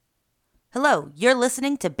Hello, you're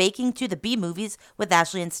listening to Baking to the B Movies with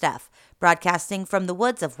Ashley and Stef, broadcasting from the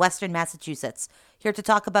woods of Western Massachusetts. Here to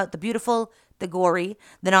talk about the beautiful, the gory,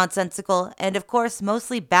 the nonsensical, and of course,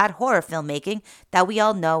 mostly bad horror filmmaking that we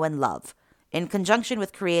all know and love. In conjunction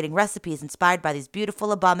with creating recipes inspired by these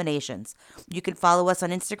beautiful abominations. You can follow us on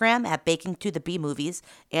Instagram at Baking to the B Movies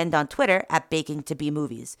and on Twitter at Baking to B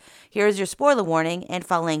Movies. Here is your spoiler warning and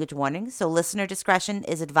foul language warning, so listener discretion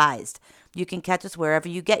is advised. You can catch us wherever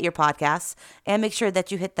you get your podcasts and make sure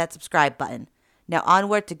that you hit that subscribe button. Now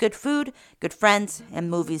onward to good food, good friends, and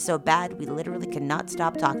movies so bad we literally cannot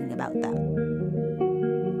stop talking about them.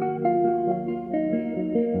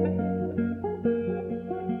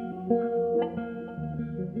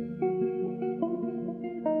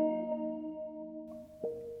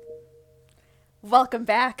 Welcome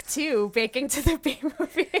back to Baking to the B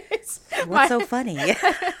Movies. What's so funny?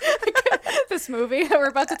 This movie that we're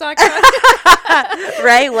about to talk about.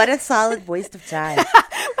 Right? What a solid waste of time.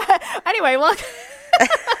 Anyway, welcome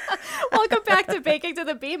back to Baking to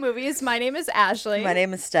the B Movies. My name is Ashley. My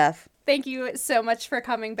name is Stef. Thank you so much for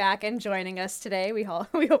coming back and joining us today. We hope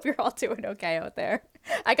you're all doing okay out there.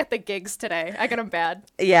 I got the gigs today. I got them bad.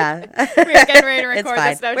 Yeah. We're getting ready to record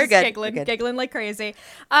this. Now, We're just good. giggling like crazy.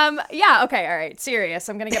 Yeah, okay, all right. Serious.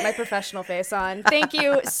 I'm going to get my professional face on. Thank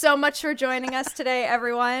you so much for joining us today,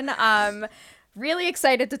 everyone. Really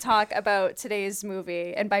excited to talk about today's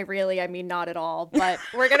movie, and by really I mean not at all. But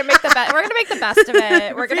we're gonna make the best. We're gonna make the best of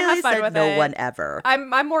it. We're gonna have fun with it. No one ever.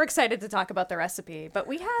 I'm more excited to talk about the recipe, but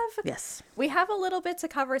we have a little bit to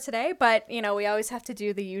cover today. But we always have to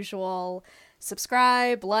do the usual: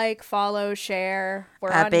 subscribe, like, follow, share.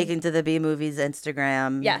 We're at on Baking to the B Movies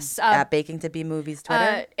Instagram. Yes. At Baking to B Movies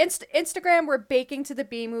Twitter. Instagram, we're Baking to the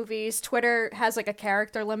B Movies. Twitter has like a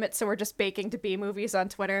character limit, so we're just Baking to B Movies on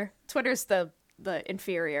Twitter. Twitter's the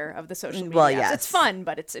inferior of the social media. Well, apps. yes. It's fun,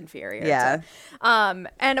 but it's inferior. Yeah. So,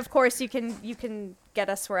 and of course you can get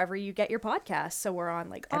us wherever you get your podcasts. So we're on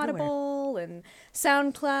like Everywhere. Audible and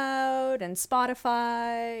SoundCloud and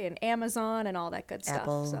Spotify and Amazon and all that good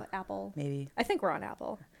Apple, stuff. So Apple. maybe. I think we're on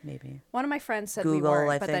Apple. Maybe. One of my friends said Google, we weren't,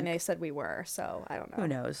 I but then think. they said we were. So I don't know. Who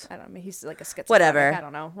knows? I don't know. He's like a schizophrenic. Whatever. I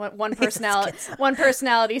don't know. One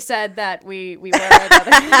personality said that we were.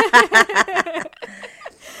 Another.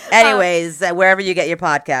 Anyways, wherever you get your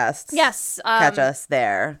podcasts. Yes. Catch us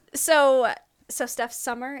there. So Steph's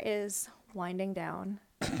summer is winding down.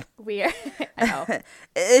 We are. I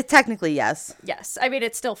know. Technically, yes. Yes. I mean,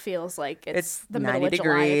 it still feels like it's the 90 middle of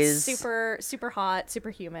July. It's degrees. super hot,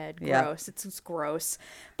 super humid, Yep. gross. It's gross.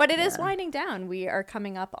 But it is winding down. We are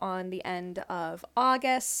coming up on the end of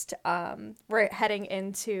August. We're heading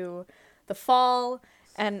into the fall,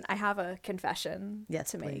 and I have a confession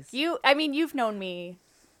Yes, to make. please. You've known me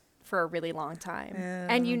for a really long time,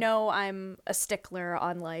 and I'm a stickler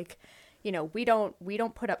on like, we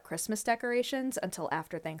don't put up Christmas decorations until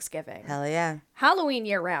after Thanksgiving. Hell yeah. Halloween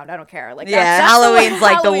year round, I don't care. Like Yeah, that's Halloween's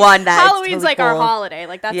like the one that it's Halloween's really like our cool. holiday.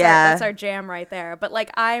 Like that's Yeah. our jam right there. But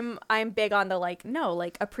like I'm big on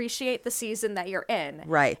the appreciate the season that you're in.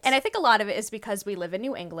 Right. And I think a lot of it is because we live in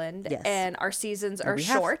New England Yes. and our seasons are We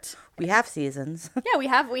have- short. We have seasons. Yeah,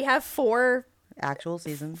 we have four Actual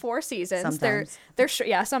seasons. seasons. Sometimes. They're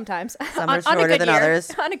sometimes. Some on are a shorter good than year, others.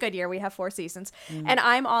 On a good year, we have 4 seasons. And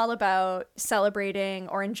I'm all about celebrating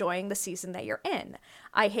or enjoying the season that you're in.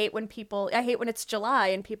 I hate when it's July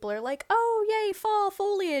and people are like, oh, yay, fall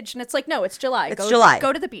foliage. And it's like, no, it's July. It's July.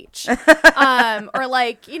 Go to the beach. Or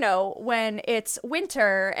like, when it's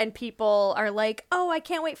winter and people are like, oh, I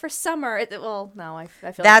can't wait for summer. I feel like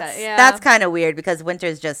that. Yeah. That's kind of weird because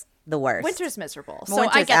winter's just the worst. Winter's miserable. So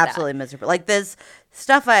Winter's I get absolutely miserable. Like there's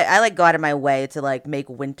stuff I like go out of my way to like make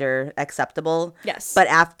winter acceptable. Yes. But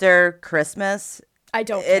after Christmas, I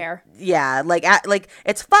don't care. Yeah, like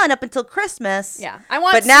it's fun up until Christmas. Yeah. I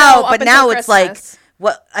want But snow now up now until it's like Christmas.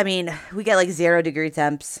 what I mean, we get like 0-degree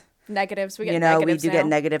temps. Negatives. We get We negatives do now. get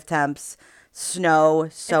negative temps. Snow,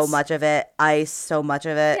 so It's- much of it. Ice, so much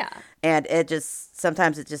of it. Yeah. And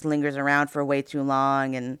sometimes it just lingers around for way too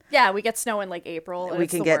long, and Yeah, we get snow in like April. And we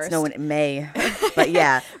it's can the get worst. snow in May. But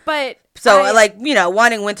yeah. But So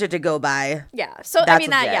wanting winter to go by. yeah. So I That's mean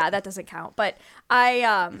legit. that doesn't count. But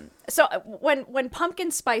so when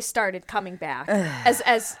pumpkin spice started coming back, as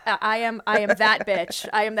I am that bitch.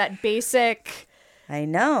 I am that basic. I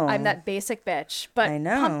know. I'm that basic bitch. But I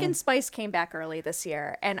know. pumpkin spice came back early this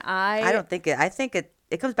year, and I don't think it. I think it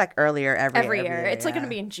comes back earlier every year. It's like yeah. going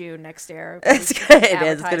to be in June next year. It's good. It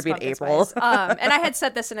is. It's going to be in Pumpkin April. Spice. And I had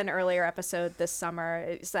said this in an earlier episode this summer,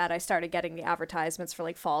 is that I started getting the advertisements for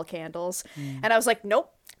like fall candles. And I was like,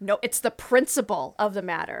 nope, it's the principle of the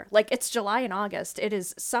matter. Like it's July and August. It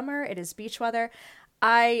is summer. It is beach weather.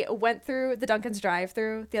 I went through the Dunkin's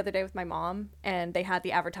drive-thru the other day with my mom, and they had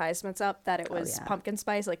the advertisements up that it was pumpkin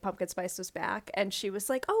spice, like pumpkin spice was back, and she was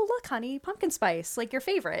like, "Oh, look, honey, pumpkin spice, like your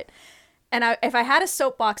favorite." And if I had a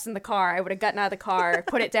soapbox in the car, I would have gotten out of the car,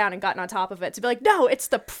 put it down, and gotten on top of it to be like, "No, it's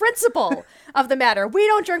the principle of the matter. We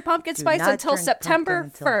don't drink pumpkin spice until September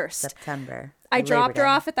 1st." September. I dropped her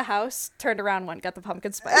off at the house, turned around, went, got the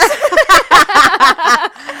pumpkin spice.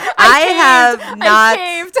 I have not. I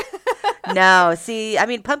caved. No, see, I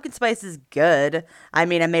mean, pumpkin spice is good. I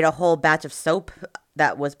mean, I made a whole batch of soap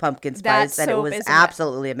that was pumpkin spice, and it was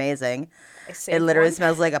absolutely amazing. It literally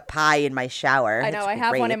smells like a pie in my shower. I know. I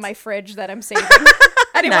have one in my fridge that I'm saving.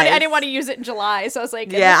 I didn't want to use it in July, so I was like,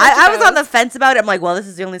 yeah, I was on the fence about it. I'm like, well, this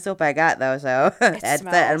is the only soap I got, though, so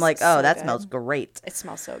I'm like, oh, that smells great. It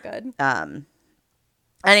smells so good.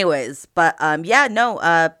 Anyways, but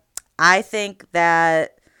I think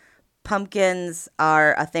that pumpkins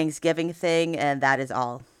are a Thanksgiving thing, and that is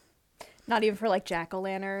all. Not even for like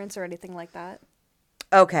jack-o'-lanterns or anything like that.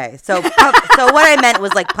 Okay, so what I meant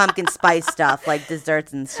was like pumpkin spice stuff, like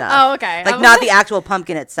desserts and stuff. Oh, okay. Like not the actual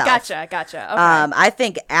pumpkin itself. Gotcha. Okay. I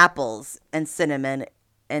think apples and cinnamon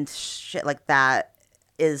and shit like that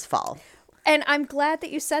is fall. And I'm glad that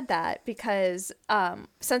you said that because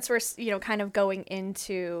since we're, kind of going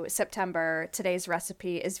into September, today's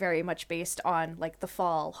recipe is very much based on like the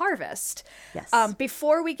fall harvest. Yes.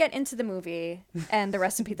 Before we get into the movie and the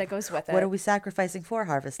recipe that goes with it. What are we sacrificing for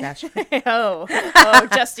harvest, Ashley? oh,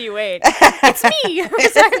 just you wait. It's me.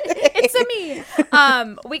 It's me.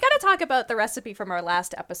 We got to talk about the recipe from our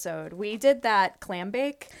last episode. We did that clam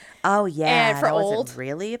bake. Oh, yeah. And for that old. wasn't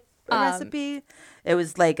really a recipe. It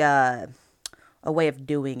was like a way of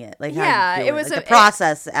doing it. Like it was the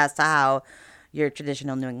process as to how your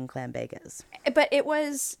traditional New England clam bake is. But it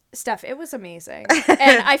was, Steph, it was amazing.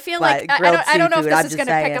 And I feel like, I don't know if this is going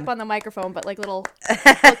to pick up on the microphone, but like little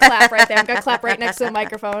clap right there. I'm going to clap right next to the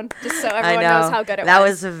microphone just so everyone knows how good it was. That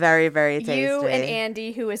was very, very tasty. You and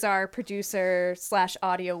Andy, who is our producer /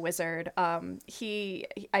 audio wizard, he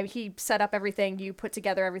set up everything. You put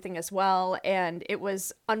together everything as well. And it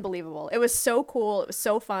was unbelievable. It was so cool. It was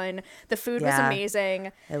so fun. The food was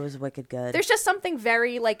amazing. It was wicked good. There's just something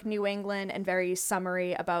very like New England and very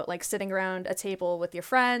summery about like sitting around a table with your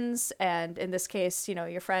friends, and in this case,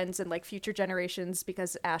 your friends and like future generations,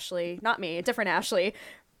 because Ashley, not me, a different Ashley,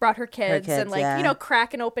 brought her kids and like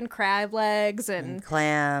cracking open crab legs and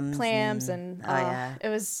clams and it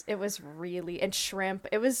was really, and shrimp.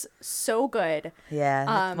 It was so good.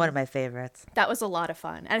 Yeah, it's one of my favorites. That was a lot of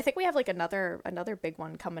fun, and I think we have like another big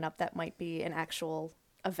one coming up that might be an actual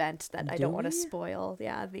event that I don't want to spoil.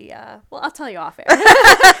 Yeah, well, I'll tell you off air.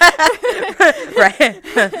 Right.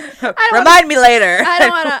 Remind me later.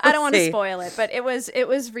 I don't want to spoil it, but it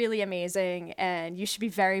was really amazing, and you should be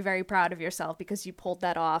very, very proud of yourself because you pulled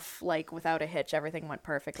that off like without a hitch. Everything went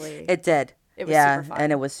perfectly. It did. It was super fun.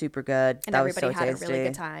 And it was super good. And that everybody was so had tasty. a really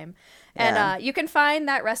good time. And you can find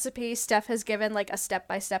that recipe. Steph has given like a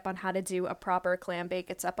step-by-step on how to do a proper clam bake.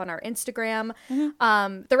 It's up on our Instagram.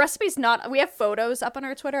 Mm-hmm. The recipe's we have photos up on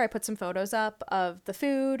our Twitter. I put some photos up of the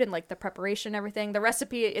food and like the preparation and everything. The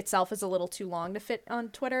recipe itself is a little too long to fit on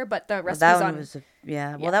Twitter, but the recipe's on...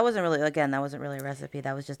 Well, that wasn't really a recipe.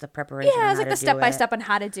 That was just a preparation. Yeah, it was like the step-by-step on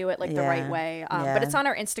how to do it like the right way. But it's on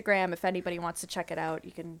our Instagram. If anybody wants to check it out,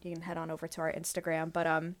 you can head on over to our Instagram. But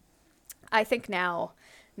I think now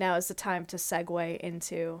is the time to segue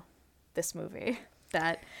into this movie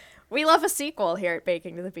that we love a sequel here at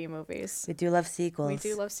Baking to the B Movies. We do love sequels. We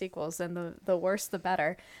do love sequels, and the worse the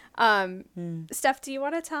better. Steph, do you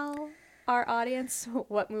want to tell our audience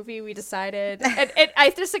what movie we decided? And I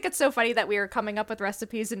just think it's so funny that we were coming up with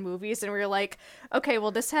recipes and movies, and we were like, okay,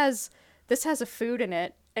 well, this has a food in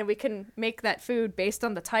it, and we can make that food based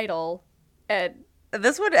on the title. And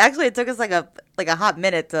this one actually, it took us like a hot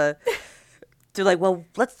minute to like, well,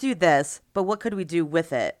 let's do this, but what could we do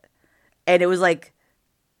with it? And it was like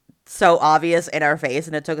so obvious in our face,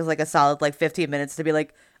 and it took us like a solid like 15 minutes to be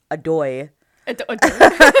like, adoy.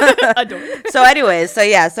 So anyways,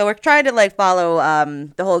 so we're trying to like follow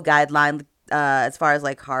the whole guideline as far as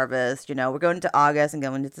like harvest. We're going into August and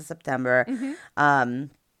going into September. Mm-hmm.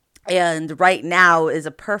 And right now is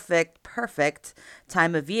a perfect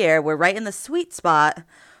time of year. We're right in the sweet spot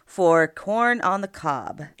for corn on the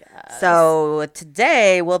cob. Yes. So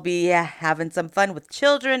today we'll be having some fun with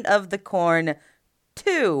Children of the Corn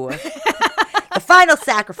 2. The Final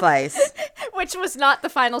Sacrifice. Which was not the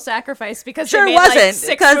final sacrifice because sure they made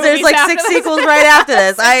wasn't, because there's like 6 sequels right after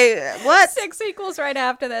this. 6 sequels right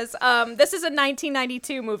after this. This is a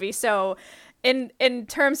 1992 movie, so in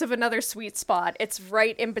terms of another sweet spot, it's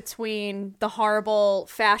right in between the horrible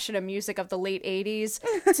fashion and music of the late 80s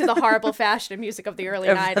to the horrible fashion and music of the early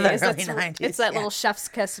 90s. It's that little chef's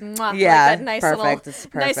kiss. Mwah, Yeah, like that nice perfect. It's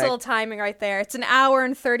perfect. nice little timing right there. It's an hour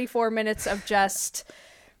and 34 minutes of just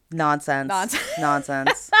nonsense.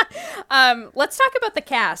 Nonsense. Let's talk about the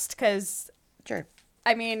cast, because Sure.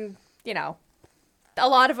 I mean, you know, a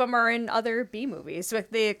lot of them are in other B movies,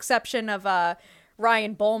 with the exception of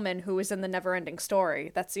Ryan Bowman, who was in The Neverending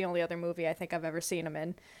Story. That's the only other movie I think I've ever seen him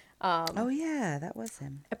in. Oh yeah, that was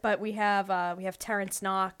him. But we have Terrence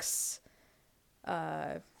Knox,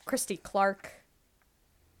 Christy Clark,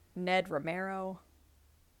 Ned Romero,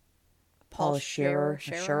 Paul Shearer.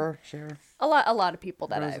 Sure. A lot of people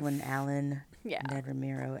that Rosalind Allen. Yeah. Ned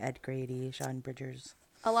Romero, Ed Grady, Sean Bridgers.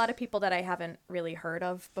 a lot of people that I haven't really heard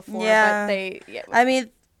of before. Yeah. But I mean,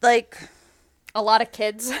 like, a lot of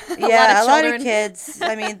kids. a lot of kids.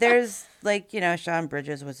 I mean, there's like, Sean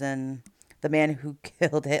Bridges was in The Man Who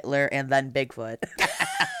Killed Hitler and then Bigfoot,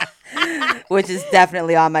 which is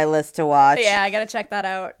definitely on my list to watch. Yeah, I gotta check that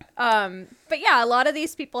out. But yeah, a lot of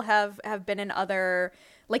these people have been in other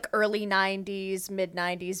like early 90s, mid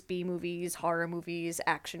 90s B movies, horror movies,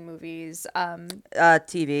 action movies,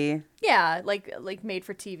 TV. Yeah, like made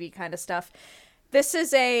for TV kind of stuff. This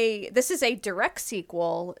is a direct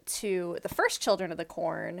sequel to the first Children of the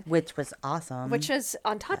Corn, which was awesome. which is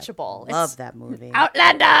untouchable. Love that movie.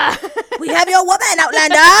 Outlander. We have your woman,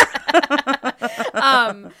 Outlander.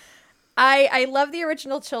 I love the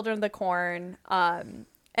original Children of the Corn.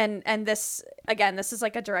 And this is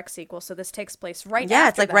like a direct sequel, so this takes place right after. Yeah,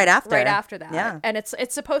 it's like that, right after. Right after that. Yeah. And it's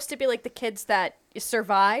supposed to be like the kids that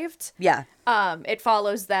survived. Yeah. It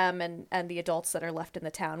follows them and the adults that are left in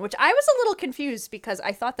the town, which I was a little confused because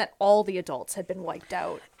I thought that all the adults had been wiped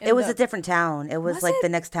out. It was a different town. It was like it? the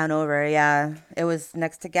next town over. Yeah. It was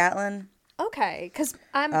next to Gatlin. Okay, because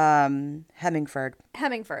I'm Hemmingford.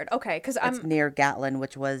 Okay, because It's near Gatlin,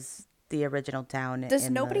 which was the original town. Does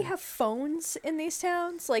nobody have phones in these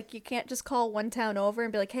towns? Like, you can't just call one town over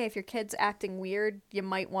and be like, hey, if your kid's acting weird, you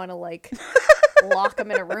might want to like lock them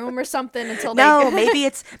in a room or something until they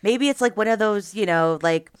maybe it's like one of those,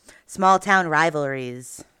 like small town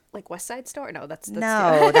rivalries. Like West Side Story? No, that's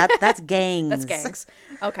that's gangs. That's gangs.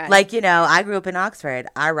 Okay. Like, I grew up in Oxford.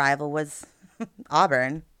 Our rival was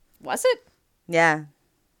Auburn. Was it? Yeah.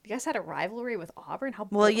 You guys had a rivalry with Auburn?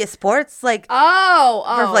 Well, yeah, sports, like, for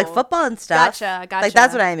like football and stuff. Gotcha. Like,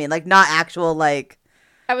 that's what I mean. Like, not actual, like.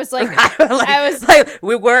 I was like,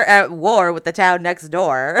 we were at war with the town next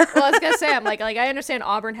door. Well, I was gonna say, I'm like I understand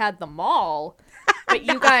Auburn had the mall, but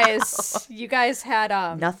you guys had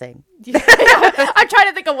nothing. I'm trying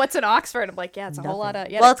to think of what's in Oxford. I'm like, yeah, it's a whole lot of.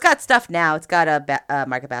 Yeah, well, it's got stuff now. It's got a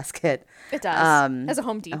Market Basket. It does. Has a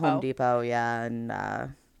Home Depot. A Home Depot, yeah, and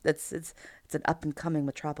it's an up and coming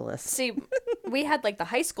metropolis. See, we had like the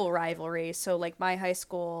high school rivalry. So like my high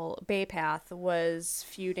school, Bay Path, was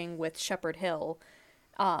feuding with Shepherd Hill.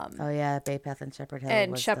 Oh yeah, Bay Path and Shepherd Hill.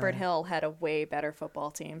 And Shepherd Hill had a way better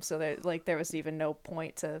football team, so there was even no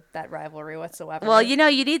point to that rivalry whatsoever. Well, you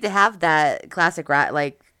need to have that classic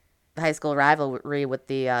high school rivalry with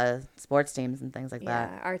the sports teams and things like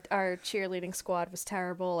that. Yeah, our cheerleading squad was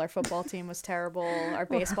terrible. Our football team was terrible. Our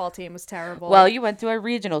baseball team was terrible. Well, you went to a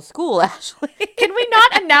regional school, Ashley. Can we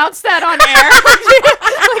not announce that on air?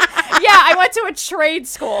 Yeah, I went to a trade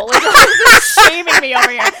school. Like, they're shaming me over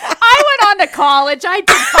here. I went on to college. I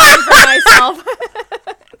did fine for myself.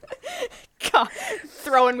 God,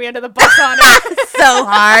 throwing me under the bus on it. So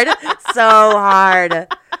hard.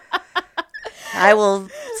 I will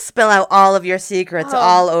spill out all of your secrets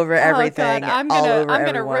all over everything. God. I'm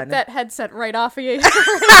gonna rip that headset right off of you.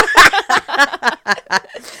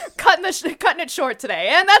 Cutting it short today,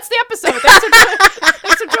 and that's the episode.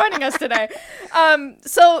 Thanks for joining us today.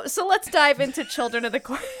 So let's dive into Children of the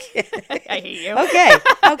Corn. I hate you.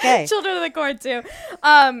 Okay. Children of the Corn 2.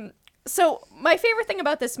 So my favorite thing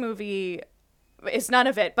about this movie is none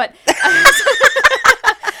of it, but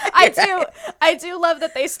I do love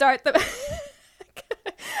that they start the.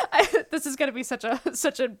 This is going to be such a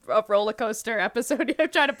roller coaster episode. I'm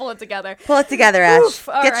trying to pull it together. Pull it together, Ash. Oof,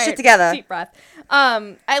 Get shit together. Deep breath.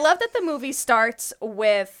 I love that the movie starts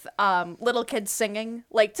with little kids singing,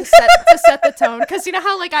 like to set the tone. Because you know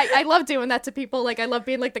how like I love doing that to people. Like I love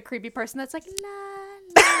being like the creepy person that's like la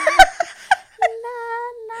la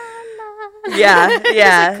la la la.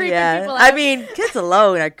 Yeah. People I mean, kids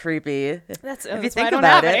alone are creepy. That's if you why I think don't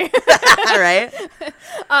about have it, right?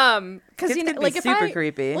 Because Kids can be super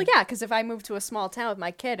creepy. Well, yeah, because if I move to a small town with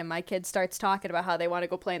my kid and my kid starts talking about how they want to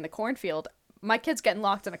go play in the cornfield, my kid's getting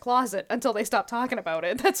locked in a closet until they stop talking about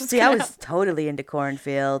it. That's what's I was totally into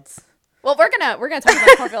cornfields. Well, we're gonna talk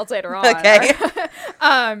about cornfields later on. Okay.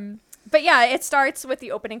 But yeah, it starts with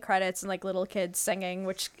the opening credits and like little kids singing,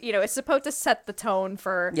 which is supposed to set the tone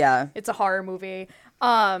for it's a horror movie.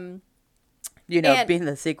 Being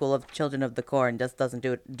the sequel of Children of the Corn just doesn't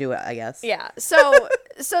do it, I guess. Yeah. So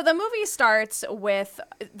the movie starts with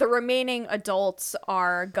the remaining adults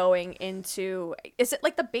are going into, is it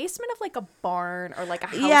like the basement of like a barn or like a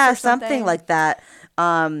house or something like that.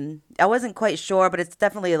 I wasn't quite sure, but it's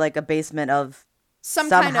definitely like a basement of some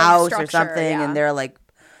kind house of structure, or something, and there are like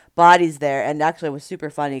bodies there. And actually it was super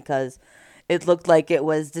funny because it looked like it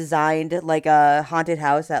was designed like a haunted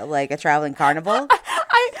house at like a traveling carnival.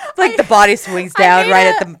 The body swings down right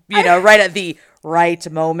at the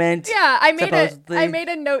right moment. Yeah, I made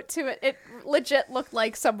a note to it. It legit looked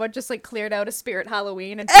like someone just like cleared out a Spirit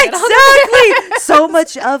Halloween and exactly. So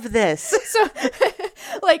much of this. So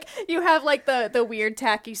like you have like the weird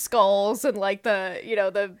tacky skulls and like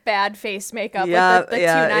the bad face makeup with the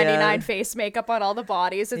 $2.99 face makeup on all the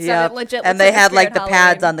bodies. It legit. And they had like the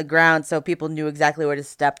pads on the ground so people knew exactly where to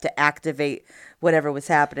step to activate whatever was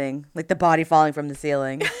happening, like the body falling from the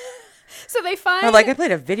ceiling. So they find... I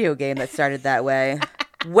played a video game that started that way.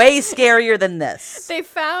 Way scarier than this. They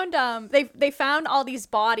found they found all these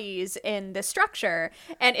bodies in this structure,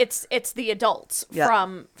 and it's the adults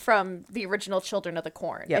from the original Children of the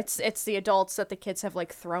Corn. Yep. It's the adults that the kids have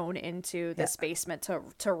like thrown into this basement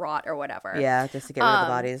to rot or whatever. Yeah, just to get rid of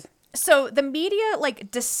the bodies. So the media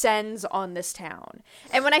like descends on this town.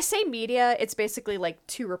 And when I say media, it's basically like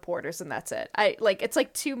 2 reporters and that's it. It's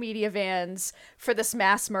like 2 media vans for this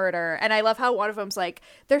mass murder. And I love how one of them's like,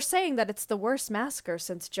 they're saying that it's the worst massacre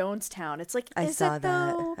since Jonestown. It's like, I saw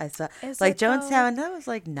Jonestown, that was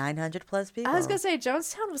like 900 plus people. I was going to say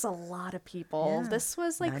Jonestown was a lot of people. Yeah, this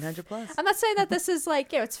was like 900 plus. I'm not saying that this is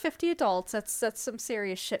like, it's 50 adults. That's some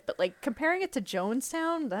serious shit. But like comparing it to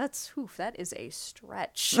Jonestown, that is a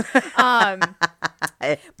stretch. But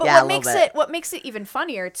what makes it even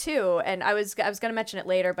funnier too, and I was gonna mention it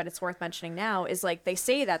later, but it's worth mentioning now, is like they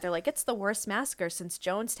say that they're like it's the worst massacre since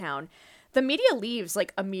Jonestown. The media leaves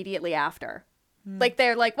like immediately after. Like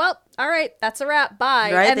they're like, well, all right, that's a wrap,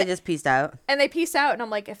 bye. Right, and they just peaced out. And they peace out, and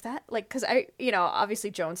I'm like, if that like, because I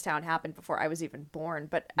obviously Jonestown happened before I was even born,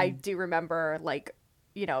 but I do remember like.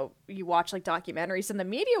 You watch like documentaries and the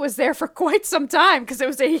media was there for quite some time because it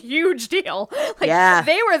was a huge deal.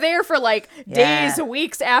 They were there for like days,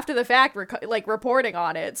 weeks after the fact, reporting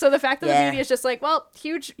on it. So the fact that the media is just like, well,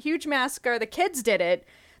 huge massacre. The kids did it.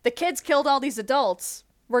 The kids killed all these adults.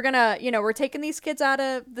 We're gonna, we're taking these kids out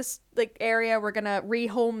of this like area. We're gonna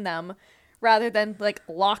rehome them rather than like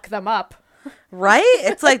lock them up. Right?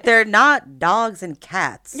 It's like they're not dogs and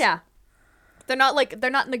cats. Yeah. They're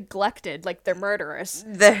not neglected, like they're murderers.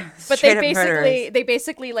 But they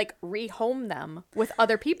basically like rehome them with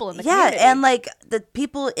other people in the community. Yeah, and like the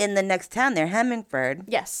people in the next town there, Hemingford.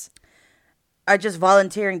 Yes. Are just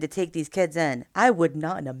volunteering to take these kids in. I would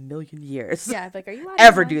not in a million years. Yeah, like are you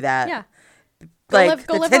ever do that? Yeah. Go live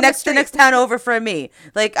on the next town over from me.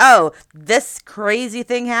 Like, oh, this crazy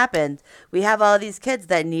thing happened. We have all these kids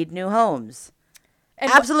that need new homes. And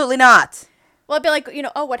absolutely not. Well, it'd be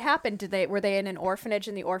like, what happened? Were they in an orphanage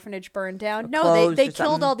and the orphanage burned down? No, they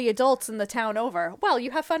killed all the adults in the town over. Well,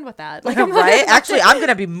 you have fun with that. Like, right? Actually, I'm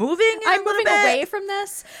gonna be moving. I'm moving away from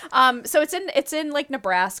this. So it's in like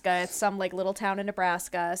Nebraska. It's some like little town in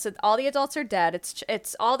Nebraska. So all the adults are dead.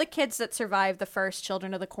 It's all the kids that survived the first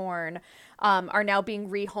Children of the Corn are now being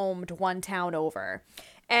rehomed one town over,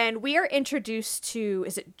 and we are introduced to,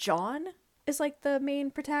 is it John is like the main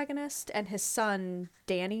protagonist and his son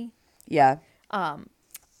Danny. Yeah.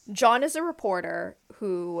 John is a reporter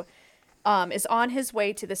who is on his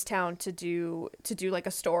way to this town to do like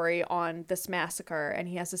a story on this massacre, and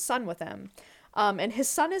he has his son with him. And his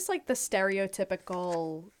son is like the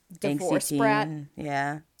stereotypical divorce brat.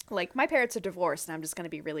 Yeah. Like, my parents are divorced and I'm just going to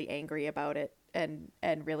be really angry about it and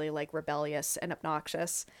really like rebellious and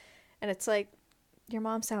obnoxious. And it's like, your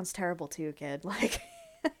mom sounds terrible too, kid. Like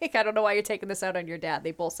I don't know why you're taking this out on your dad.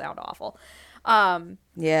 They both sound awful.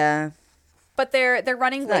 Yeah. But they're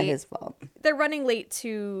running late. Not his fault. They're running late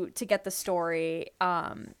to get the story.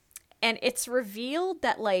 And it's revealed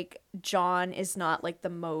that like John is not like the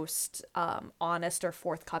most honest or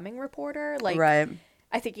forthcoming reporter. Like, right.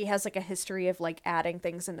 I think he has like a history of like adding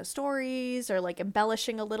things into stories or like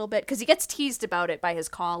embellishing a little bit, because he gets teased about it by his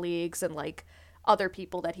colleagues and like other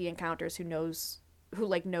people that he encounters who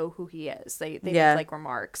know who he is. They make like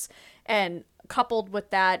remarks, and coupled with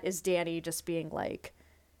that is Danny just being like,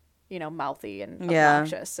 mouthy and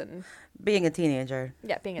obnoxious and being a teenager.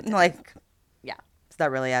 Yeah, being a teenager. Like, yeah, it's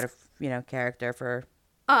not really out of character for.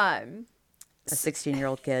 a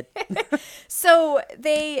 16-year-old kid. So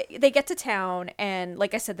they get to town, and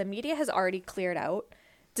like I said, the media has already cleared out,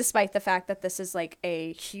 despite the fact that this is like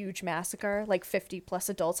a huge massacre. Like 50 plus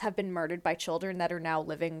adults have been murdered by children that are now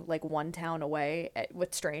living like one town away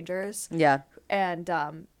with strangers. Yeah. And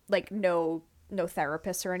like no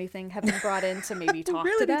therapists or anything have been brought in to maybe talk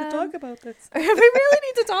to them. We really need to talk about this. We really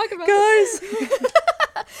need to talk about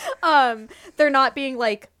Guys. They're not being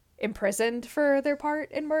like imprisoned for their part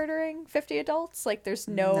in murdering 50 adults. Like there's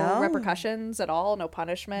no repercussions at all, no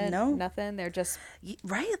punishment, nothing. They're just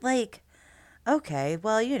right, like, okay,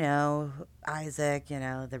 well, you know, Isaac, you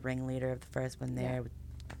know, the ringleader of the first one there,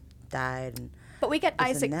 died, and but we get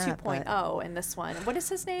Isaac that, 2.0 in this one. What is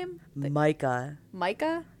his name? Micah.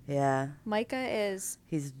 Micah? Yeah. Micah is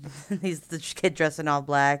he's the kid dressed in all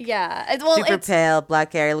black. Yeah. Well, super pale,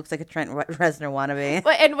 black hair. He looks like a Trent Reznor wannabe.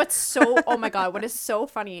 And what's so oh my god, what is so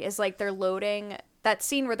funny is like they're loading that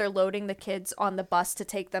scene where they're loading the kids on the bus to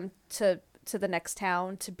take them to the next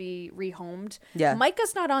town to be rehomed. Yeah.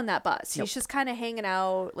 Micah's not on that bus. He's just kind of hanging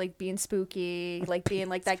out, like being spooky, like being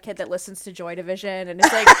like that kid that listens to Joy Division, and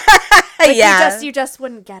it's like, you just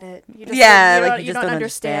wouldn't get it. You just you don't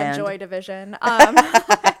understand Joy Division.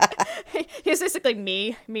 He's basically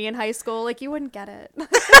me in high school. Like, you wouldn't get it.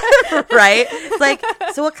 Right? It's like,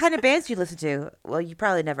 so what kind of bands do you listen to? Well, you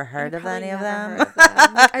probably never heard of any of them.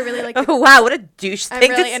 Like, I really like wow, what a douche thing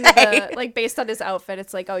to say. Like, based on his outfit,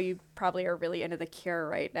 it's like, oh, you probably are really into The Cure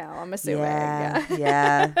right now, I'm assuming.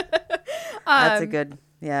 Yeah. That's a good,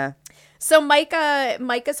 So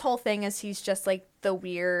Micah's whole thing is he's just like the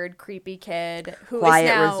weird, creepy kid who quiet, is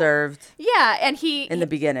now reserved. Yeah, and in the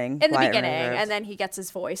beginning, and then he gets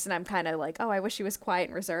his voice, and I'm kind of like, oh, I wish he was quiet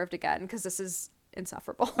and reserved again, because this is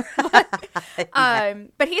insufferable.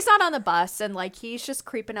 But he's not on the bus, and like he's just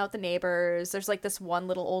creeping out the neighbors. There's like this one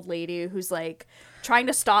little old lady who's like trying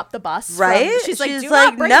to stop the bus. Right? She's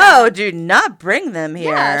like, no, do not bring them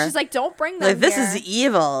here. Yeah, she's like, don't bring them. Like, this is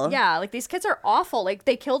evil. Yeah, like these kids are awful. Like,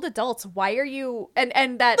 they killed adults. Why are you?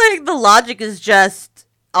 And that like the logic is just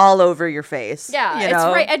all over your face. Yeah, you it's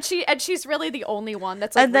know? right. And she's really the only one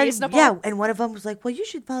that's like reasonable. Yeah, and one of them was like, well, you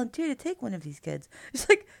should volunteer to take one of these kids. It's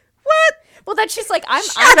like, what? Well, then she's like,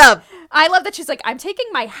 Shut up. I love that she's like, I'm taking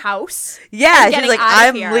my house. Yeah, she's like,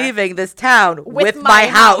 I'm leaving this town with my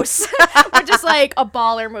house. Which is like a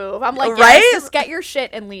baller move. I'm like, right? Yes, just get your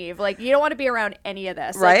shit and leave. Like, you don't want to be around any of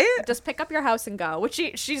this. Right? Like, just pick up your house and go, which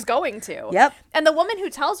she's going to. Yep. And the woman who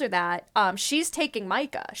tells her that, she's taking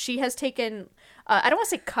Micah. She has taken, I don't want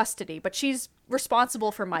to say custody, but she's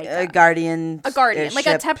responsible for Micah. A guardian, like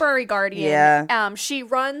a temporary guardian. Yeah. She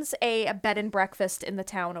runs a bed and breakfast in the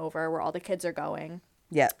town over where all the kids are going.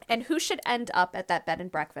 Yeah. And who should end up at that bed and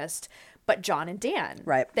breakfast but John and Dan?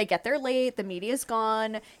 Right. They get there late. The media's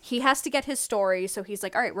gone. He has to get his story. So he's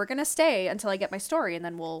like, all right, we're going to stay until I get my story, and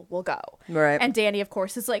then we'll go. Right. And Danny, of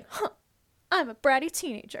course, is like, I'm a bratty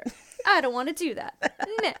teenager. I don't want to do that.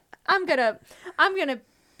 Nah, I'm gonna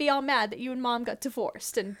be all mad that you and Mom got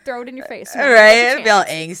divorced and throw it in your face. Right. It'll be all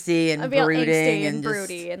angsty and brooding and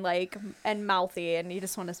broody and like and mouthy, and you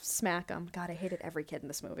just want to smack them. God, I hated every kid in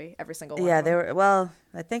this movie, every single one. Yeah, they were. Well,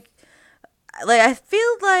 I think, like, I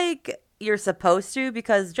feel like you're supposed to,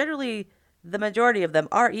 because generally the majority of them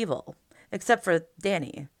are evil, except for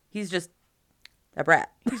Danny. He's just a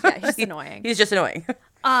brat. He's just annoying. He's just annoying.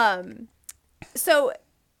 So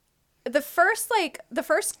the first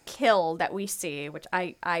kill that we see, which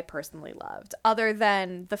I personally loved, other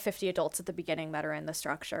than the 50 adults at the beginning that are in the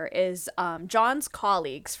structure, is John's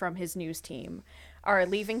colleagues from his news team are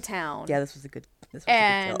leaving town. Yeah, this was a good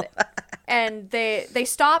kill. And they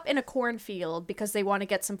stop in a cornfield because they want to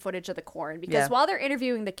get some footage of the corn. Because while they're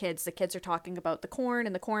interviewing the kids are talking about the corn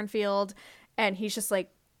in the cornfield, and he's just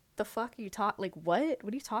like, the fuck are you talking? Like, what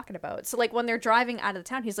are you talking about? So like when they're driving out of the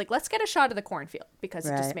town, he's like, let's get a shot of the cornfield, because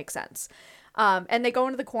it just makes sense. And they go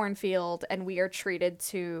into the cornfield, and we are treated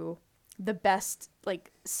to the best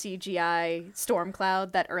like CGI storm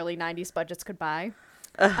cloud that early 90s budgets could buy.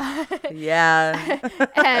 Yeah.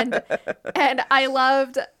 and I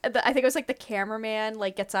loved I think it was like the cameraman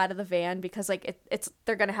like gets out of the van because like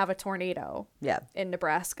they're gonna have a tornado in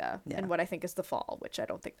Nebraska in what I think is the fall, which I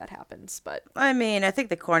don't think that happens, but I mean, I think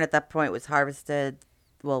the corn at that point was harvested,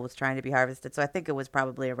 was trying to be harvested, so I think it was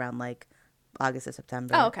probably around like August or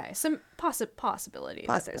September. Oh, okay. Some possibility.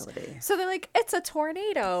 So they're like, it's a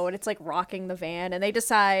tornado, and it's like rocking the van, and they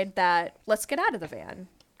decide that let's get out of the van,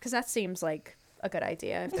 because that seems like a good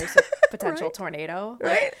idea if there's a potential tornado.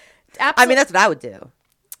 Right. I mean, that's what I would do.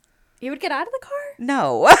 You would get out of the car?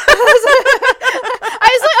 No. I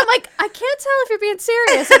I'm like, I can't tell if you're being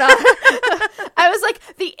serious or not. I was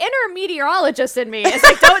like, the inner meteorologist in me is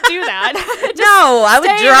like, don't do that. No, I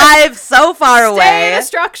would drive so far away.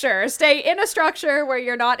 Stay in a structure where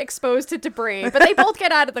you're not exposed to debris. But they both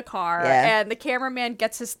get out of the car, and the cameraman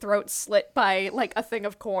gets his throat slit by like a thing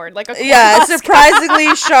of corn, like a corn husk.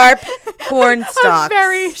 Surprisingly sharp corn stalks. A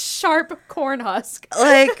very sharp corn husk.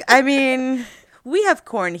 Like, I mean, we have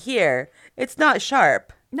corn here. It's not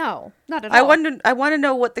sharp. No, not at all. I want to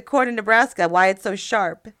know what the corn in Nebraska, why it's so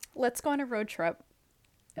sharp. Let's go on a road trip.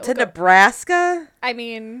 To Nebraska? I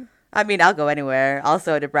mean, I'll go anywhere.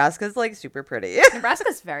 Also, Nebraska's like super pretty.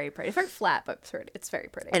 Nebraska's very pretty. It's very flat, but it's very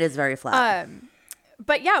pretty. It is very flat.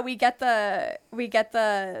 But yeah, we get the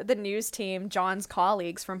news team, John's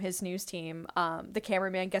colleagues from his news team. The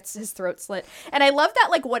cameraman gets his throat slit, and I love that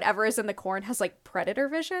like whatever is in the corn has like predator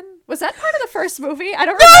vision. Was that part of the first movie? I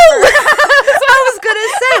don't remember. That's what I was gonna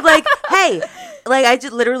say. Like, hey, like I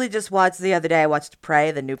literally just watched the other day. I watched Prey,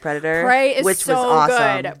 the new Predator, Prey is which so was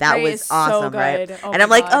awesome. good. That Prey was is so awesome, good. right? Oh and I'm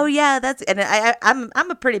my like, God. oh yeah, that's. And I'm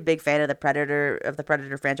a pretty big fan of the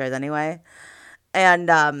Predator franchise anyway, and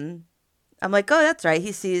I'm like, oh, that's right.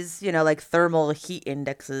 He sees, like thermal heat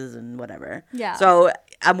indexes and whatever. Yeah. So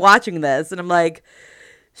I'm watching this and I'm like,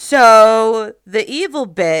 so the evil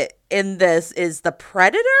bit in this is the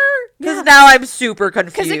Predator? Because now I'm super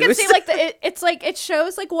confused. Because you can see like it's like it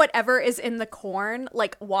shows like whatever is in the corn,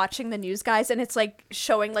 like watching the news guys, and it's like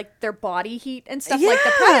showing like their body heat and stuff like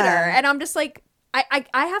the Predator. And I'm just like, I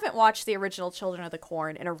haven't watched the original Children of the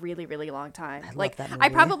Corn in a really, really long time. I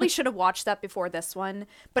probably should have watched that before this one,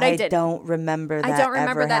 but I didn't. I don't remember that. I don't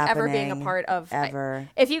remember that ever being a part of ever.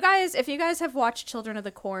 If you guys have watched Children of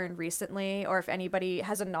the Corn recently, or if anybody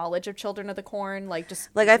has a knowledge of Children of the Corn, like just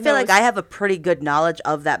I feel like I have a pretty good knowledge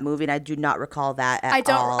of that movie, and I do not recall that at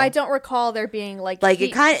all. I don't recall there being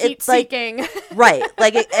it's seeking. Right.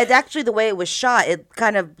 Like it actually, the way it was shot, it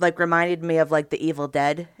kind of like reminded me of like the Evil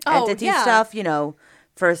Dead entity stuff,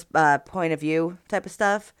 first point of view type of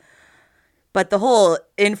stuff. But the whole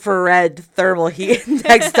infrared thermal heat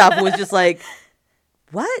index stuff was just like,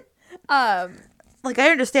 what? Like I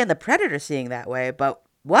understand the Predator seeing that way, but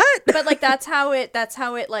what? But like that's how it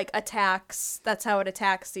like attacks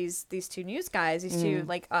these two news guys, these two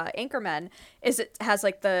like anchormen, is it has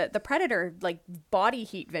like the Predator like body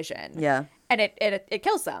heat vision. Yeah. And it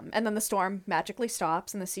kills them. And then the storm magically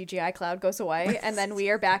stops and the CGI cloud goes away. And then we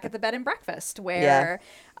are back at the bed and breakfast where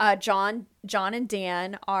John and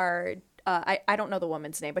Dan are, I don't know the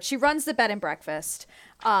woman's name, but she runs the bed and breakfast.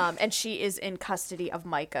 And she is in custody of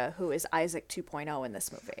Micah, who is Isaac 2.0 in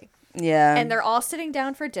this movie. Yeah. And they're all sitting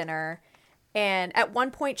down for dinner. And at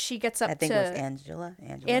one point she gets up to... I think it was Angela.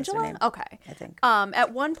 Angela? Okay. I think.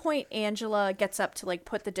 At one point Angela gets up to like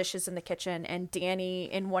put the dishes in the kitchen, and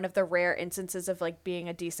Danny, in one of the rare instances of like being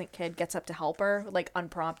a decent kid, gets up to help her like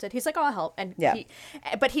unprompted. He's like, oh, I'll help. And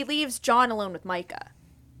but he leaves John alone with Micah.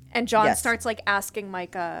 And John starts like asking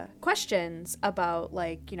Micah questions about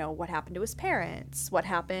like, what happened to his parents, what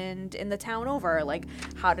happened in the town over, like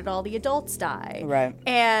how did all the adults die? Right.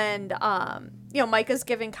 And Micah's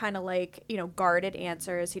giving kind of like, guarded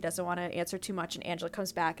answers. He doesn't want to answer too much, and Angela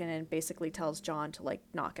comes back in and basically tells John to like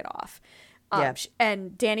knock it off.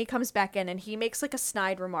 And Danny comes back in and he makes like a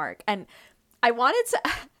snide remark, and I wanted to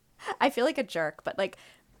I feel like a jerk, but like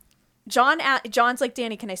John's like,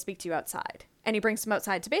 Danny, can I speak to you outside? And he brings him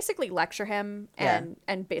outside to basically lecture him and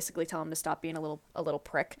basically tell him to stop being a little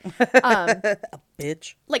prick. A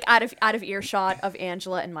bitch. Like out of earshot of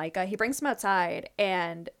Angela and Micah. He brings him outside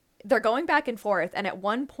and they're going back and forth. And at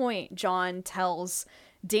one point, John tells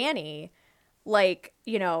Danny, like,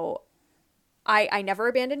 I never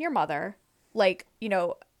abandoned your mother. Like,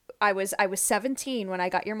 I was 17 when I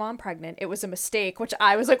got your mom pregnant. It was a mistake, which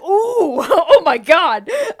I was like, ooh, oh my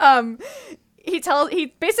God. He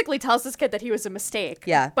basically tells this kid that he was a mistake.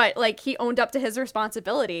 Yeah. But like he owned up to his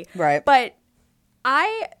responsibility. Right. But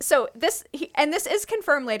this is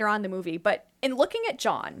confirmed later on in the movie, but in looking at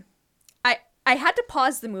John, I had to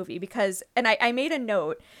pause the movie because, and I made a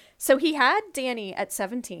note. So he had Danny at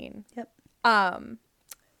 17. Yep.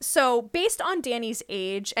 So based on Danny's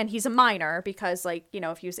age, and he's a minor because like,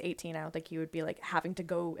 if he was 18, I don't think he would be like having to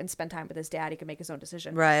go and spend time with his dad. He could make his own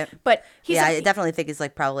decision. Right. But I definitely think he's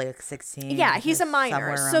like probably like 16. Yeah, he's a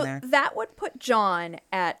minor. So there. that would put John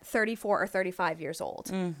at 34 or 35 years old.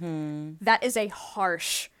 Mm-hmm. That is a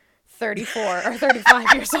harsh 34 or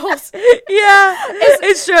 35 years old. Yeah,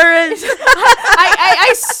 it sure is.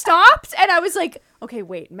 I stopped and I was like, okay,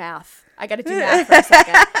 wait, math. I got to do math for a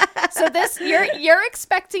second. So you're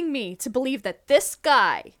expecting me to believe that this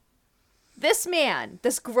guy, this man,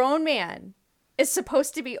 this grown man, is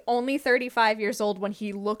supposed to be only 35 years old when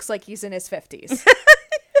he looks like he's in his 50s.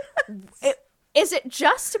 Is it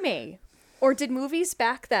just me? Or did movies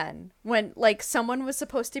back then, when like someone was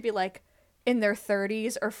supposed to be like in their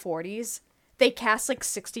 30s or 40s, they cast like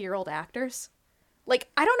 60-year-old actors? Like,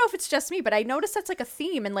 I don't know if it's just me, but I noticed that's like a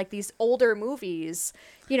theme in like these older movies.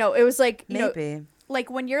 You know, it was like, you know, like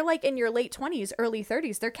when you're like in your late 20s, early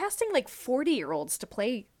 30s, they're casting like 40-year-olds to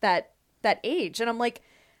play that age. And I'm like,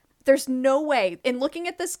 there's no way, in looking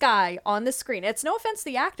at this guy on the screen, it's no offense to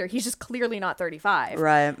the actor, he's just clearly not 35.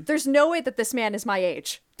 Right. There's no way that this man is my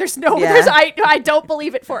age. I don't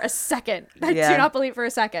believe it for a second. I do not believe it for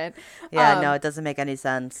a second. Yeah, no, it doesn't make any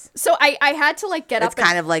sense. So I had to like get up. It's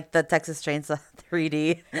kind of like the Texas Chainsaw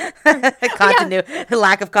 3D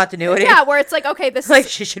lack of continuity. Yeah, where it's like, okay, this like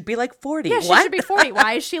she should be like 40. Yeah, what? She should be 40.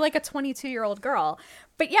 Why is she like a 22-year-old girl?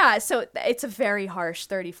 But yeah, so it's a very harsh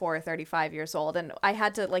 34 or 35 years old, and I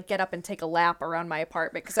had to like get up and take a lap around my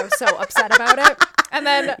apartment because I was so upset about it. And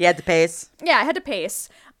then you had to pace. Yeah, I had to pace.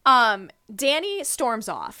 Danny storms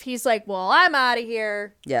off. He's like, "Well, I'm out of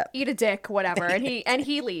here. Yeah, eat a dick, whatever." And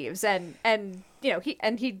he leaves, and you know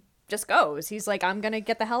he just goes. He's like, "I'm gonna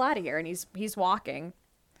get the hell out of here," and he's walking.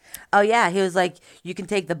 Oh yeah, he was like, "You can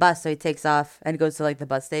take the bus," so he takes off and goes to like the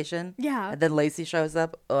bus station. Yeah, and then Lacey shows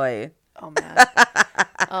up. Oy. Oh man,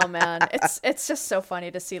 oh man, it's just so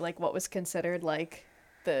funny to see like what was considered like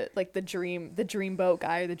the dreamboat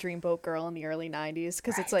guy or the dreamboat girl in the early 90s,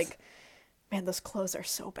 because it's like, man, those clothes are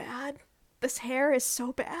so bad. This hair is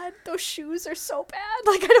so bad. Those shoes are so bad.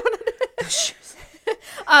 Like, I don't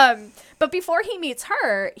know. But before he meets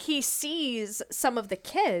her, he sees some of the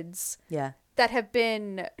kids that have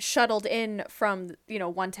been shuttled in from, you know,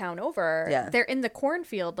 one town over. Yeah. They're in the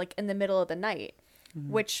cornfield, like in the middle of the night,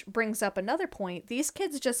 which brings up another point. These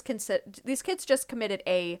kids just committed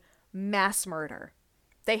a mass murder.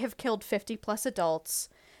 They have killed 50 plus adults.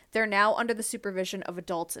 They're now under the supervision of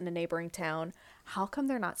adults in a neighboring town. How come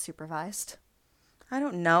they're not supervised? I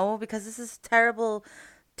don't know, because this is a terrible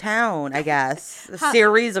town, I guess. A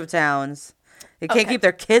series of towns. They can't keep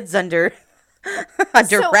their kids under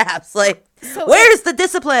wraps. Like, where's the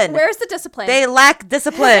discipline? Where's the discipline? They lack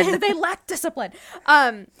discipline. They lack discipline.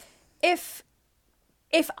 If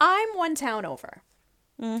I'm one town over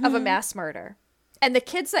of a mass murder, and the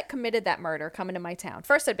kids that committed that murder come into my town,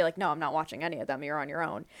 first I'd be like, no, I'm not watching any of them. You're on your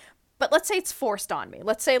own. But let's say it's forced on me.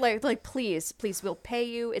 Let's say like please, we'll pay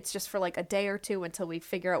you. It's just for like a day or two until we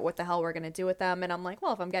figure out what the hell we're going to do with them. And I'm like,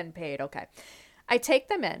 well, if I'm getting paid, okay. I take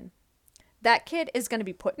them in. That kid is going to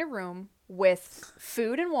be put in a room with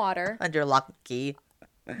food and water. Under lock and key.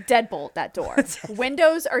 Deadbolt that door.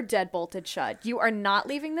 Windows are deadbolted shut. You are not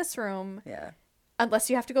leaving this room. Yeah.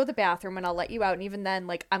 Unless you have to go to the bathroom, and I'll let you out. And even then,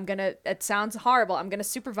 like, it sounds horrible, I'm going to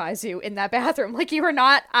supervise you in that bathroom. Like, you are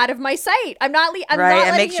not out of my sight. I'm not right,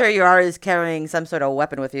 and make sure you are always carrying some sort of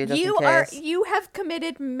weapon with you, just in case. You have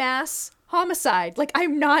committed mass homicide. Like,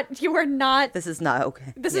 you are not. This is not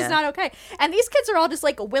okay. This is not okay. And these kids are all just,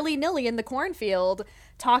 like, willy-nilly in the cornfield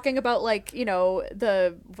talking about, like, you know,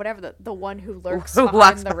 the one who lurks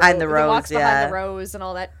walks behind the rows and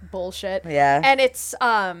all that bullshit. Yeah. And it's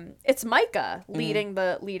Micah leading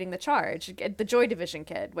the charge, the Joy Division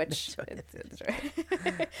kid, which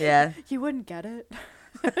yeah. You wouldn't get it.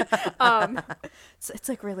 It's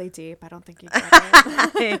like really deep. I don't think you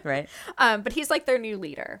get it. Right. But he's like their new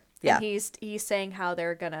leader. Yeah. And he's saying how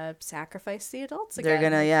they're gonna sacrifice the adults again.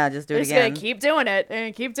 They're gonna just do it again. They're just gonna keep doing it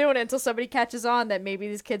and keep doing it until somebody catches on that maybe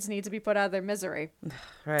these kids need to be put out of their misery.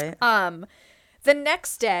 Right. The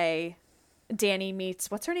next day, Danny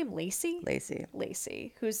meets, what's her name? Lacey,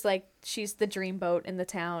 who's like, she's the dreamboat in the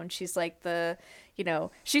town. She's like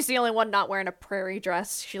she's the only one not wearing a prairie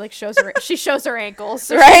dress. She like shows her ankles,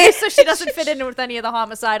 so right? So she doesn't fit in with any of the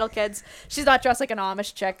homicidal kids. She's not dressed like an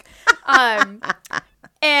Amish chick.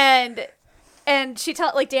 And she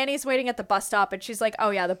Danny's waiting at the bus stop, and she's like,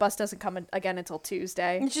 "Oh yeah, the bus doesn't come again until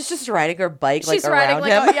Tuesday." And she's just riding her bike she's around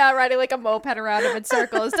riding him. Riding like a moped around him in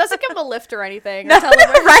circles. Doesn't give him a lift or anything. No,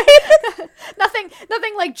 right?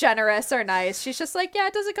 nothing like generous or nice. She's just like, "Yeah,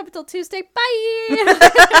 it doesn't come until Tuesday. Bye."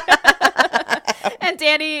 And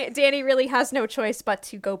Danny really has no choice but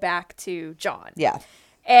to go back to John. Yeah.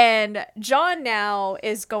 And John now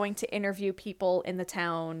is going to interview people in the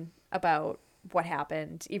town about what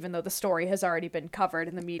happened, even though the story has already been covered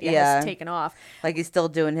and the media has taken off. Like, he's still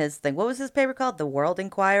doing his thing. What was his paper called? The World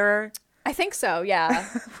Inquirer? I think so, yeah.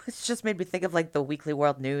 It just made me think of like the Weekly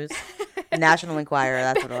World News. National Enquirer,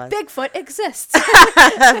 that's what it was. Bigfoot exists.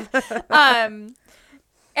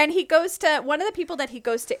 And he goes to, one of the people that he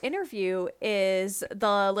goes to interview is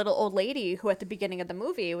the little old lady who at the beginning of the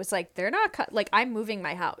movie was like, they're not, like, I'm moving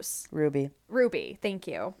my house. Ruby, thank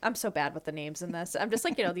you. I'm so bad with the names in this. I'm just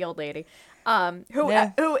like, the old lady. Who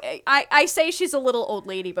I say she's a little old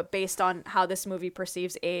lady, but based on how this movie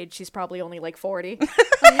perceives age, she's probably only like 40. You know what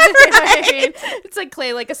I mean? It's like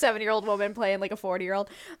like a 7-year-old woman playing like a 40-year-old.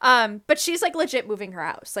 But she's like legit moving her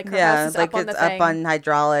house. Like her house is like up on the it's thing. up on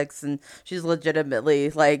hydraulics, and she's legitimately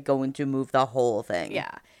like going to move the whole thing.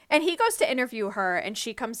 Yeah. And he goes to interview her, and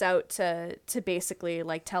she comes out to basically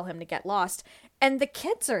like tell him to get lost. And the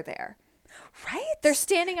kids are there. Right? They're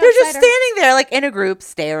standing outside. They're just standing there like in a group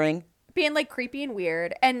staring. Being like creepy and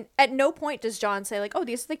weird. And at no point does John say like, oh,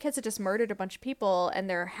 these are the kids that just murdered a bunch of people and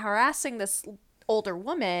they're harassing this older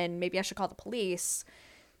woman. Maybe I should call the police.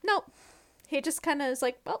 No. He just kind of is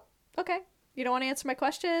like, well, okay. You don't want to answer my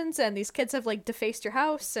questions, and these kids have like defaced your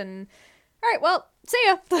house, and all right, well, see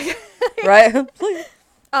ya. Right.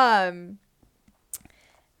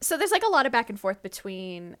 So there's like a lot of back and forth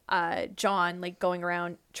between John like going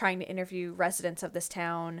around trying to interview residents of this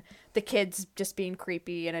town, the kids just being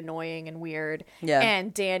creepy and annoying and weird,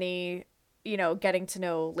 and Danny, getting to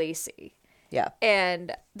know Lacey. Yeah.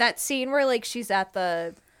 And that scene where like she's at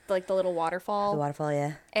the little waterfall. The waterfall,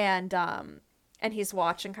 yeah. And he's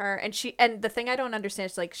watching her, and the thing I don't understand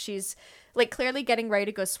is like she's like clearly getting ready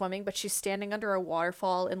to go swimming, but she's standing under a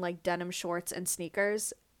waterfall in like denim shorts and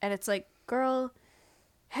sneakers, and it's like, girl,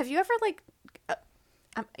 have you ever like,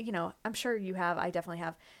 I'm sure you have. I definitely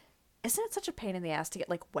have. Isn't it such a pain in the ass to get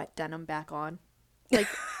like wet denim back on?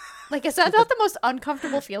 Like, is that not the most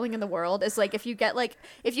uncomfortable feeling in the world? Is like if you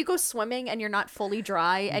go swimming and you're not fully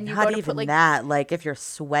dry and you not go to even put like that, like if you're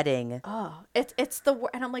sweating. Oh, it's the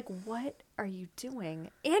and I'm like, what are you doing?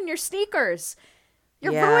 And your sneakers.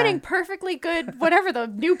 You're ruining perfectly good whatever the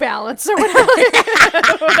New Balance or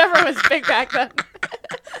whatever was big back then.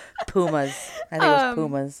 Pumas. I think it was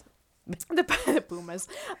Pumas. The Pumas.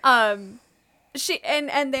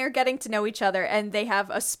 And they're getting to know each other, and they have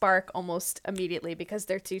a spark almost immediately because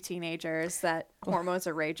they're two teenagers that hormones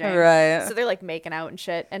are raging. Right. So they're like making out and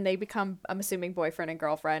shit, and they become, I'm assuming, boyfriend and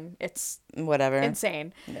girlfriend. It's whatever.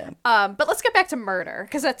 Insane. Yeah. But let's get back to murder,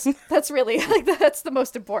 because that's really like that's the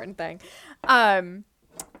most important thing.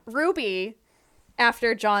 Ruby,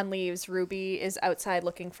 after John leaves, Ruby is outside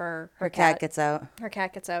looking for her cat. Gets out. Her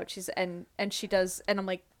cat gets out. She's and she does, and I'm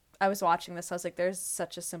like, I was watching this. I was like, there's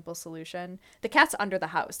such a simple solution. The cat's under the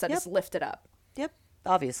house that is lifted up. Yep.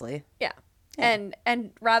 Obviously. Yeah. And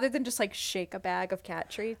rather than just like shake a bag of cat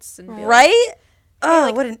treats and be right? Like, oh,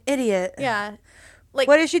 like, what an idiot. Yeah. Like,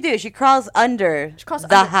 what does she do? She crawls under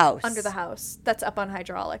the house. Under the house that's up on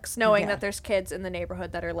hydraulics, knowing that there's kids in the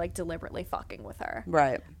neighborhood that are like deliberately fucking with her.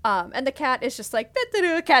 Right. And the cat is just like,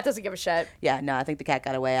 the cat doesn't give a shit. Yeah, no, I think the cat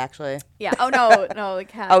got away, actually. Yeah. Oh, no, the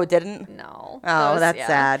cat. Oh, it didn't? No. Oh, that's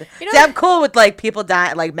sad. See, I'm cool with like people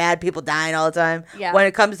dying, like mad people dying all the time. Yeah. When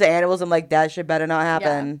it comes to animals, I'm like, that shit better not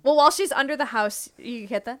happen. Yeah. Well, while she's under the house, you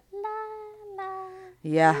hit the la, la,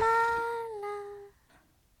 yeah.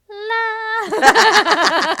 la,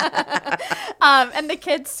 and the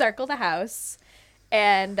kids circle the house,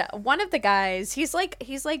 and one of the guys, he's like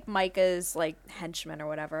Micah's like henchman or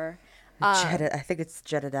whatever. I think it's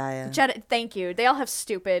Jedediah. Thank you. They all have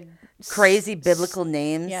stupid, crazy biblical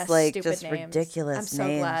names, like just names. ridiculous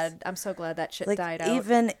names. I'm so glad that shit like, died out.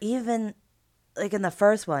 Even like in the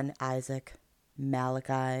first one, Isaac,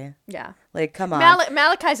 Malachi. Yeah. Like, come on.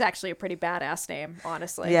 Malachi's actually a pretty badass name,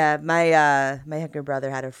 honestly. Yeah, my younger brother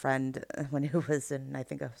had a friend when he was in, I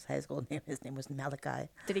think, high school. His name was Malachi.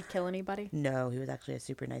 Did he kill anybody? No, he was actually a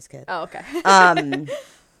super nice kid. Oh, okay.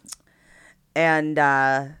 And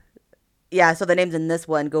yeah, so the names in this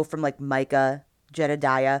one go from like Micah,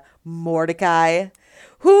 Jedediah, Mordecai.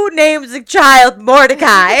 Who names a child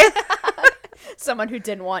Mordecai? Someone who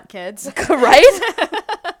didn't want kids. Right?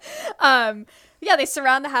 Yeah, they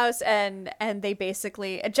surround the house, and they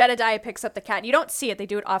basically, Jedediah picks up the cat. You don't see it; they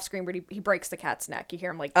do it off screen, but he breaks the cat's neck. You hear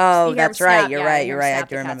him like, oh, that's right. You're right. I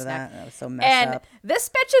do remember that. That was so messed up. And this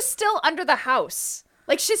bitch is still under the house.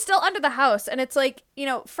 Like, she's still under the house, and it's like,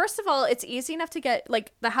 first of all, it's easy enough to get,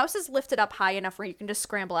 like, the house is lifted up high enough where you can just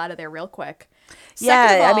scramble out of there real quick.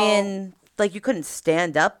 Yeah, I mean, like, you couldn't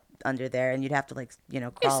stand up under there, and you'd have to, like,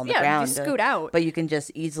 crawl on the ground. You scoot out. But you can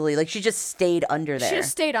just easily, like, she just stayed under there. She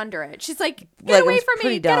just stayed under it. She's like, get away from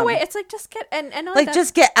me, get away. It's like, just get, and like,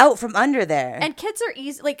 just get out from under there. And kids are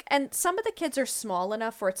easy, like, and some of the kids are small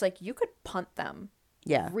enough where it's like, you could punt them.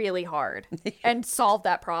 really hard and solve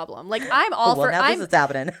that problem. Like, I'm all for now this is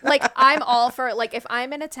happening. like, I'm all for, like, if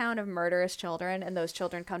I'm in a town of murderous children and those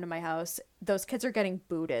children come to my house, those kids are getting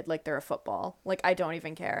booted like they're a football. Like, I don't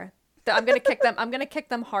even care. I'm gonna kick them. I'm gonna kick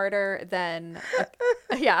them harder than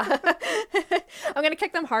I'm gonna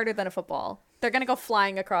kick them harder than a football. They're gonna go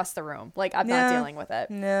flying across the room. Like, I'm not dealing with it.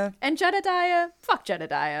 Yeah. And Jedediah, fuck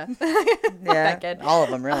Jedediah. Fuck that kid. All of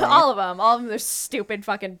them, really. All of them. They're stupid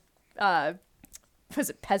fucking was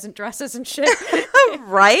it peasant dresses and shit?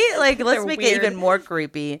 Right? Like, let's They're make weird. it even more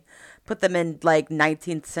creepy. Put them in like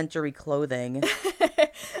 19th century clothing.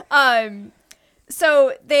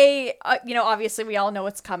 So they, obviously we all know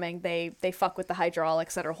what's coming. They fuck with the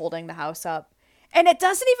hydraulics that are holding the house up. And it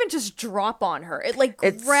doesn't even just drop on her. It like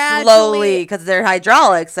It's gradually, slowly, because they're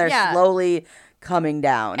hydraulics, they're Yeah. slowly coming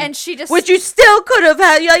down. and she just, Which you still could have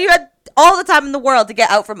had. You had all the time in the world to get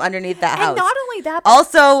out from underneath that house. and not only that, but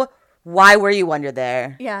Also, why were you under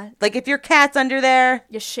there? yeah, Like, if your cat's under there,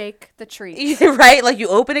 you shake the tree. right? Like, you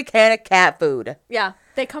open a can of cat food. Yeah,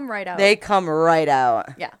 they come right out. They come right out.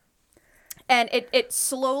 Yeah. And it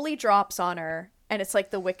slowly drops on her, and it's like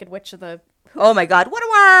the Wicked Witch of the... Oh my God, what a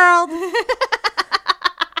world!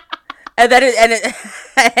 And then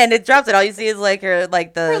it drops, and all you see is like her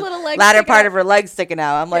little legs latter sticking part out. of her legs sticking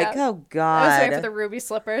out. I'm like, Yeah. oh I was God. waiting for the ruby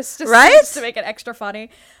slippers, Right? just to make it extra funny.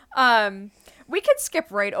 We could skip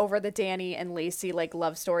right over the Danny and Lacey like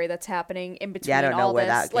love story that's happening in between I don't know all where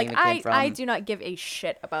this. that Like, came from. I do not give a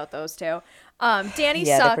shit about those two. Danny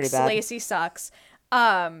Yeah, they're pretty sucks, bad. Lacey sucks.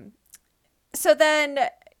 So then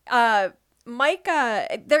Micah,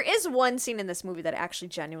 there is one scene in this movie that I actually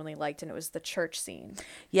genuinely liked, and it was the church scene.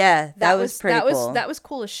 Yeah, that was pretty cool. That was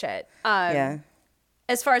cool as shit. Yeah.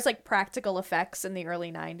 As far as like practical effects in the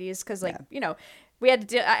early 90s, because like, we had to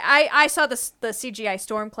do, I saw the CGI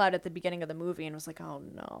storm cloud at the beginning of the movie and was like, oh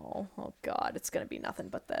no, oh God, it's going to be nothing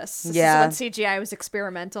but this. This is when CGI was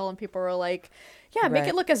experimental and people were like, yeah, make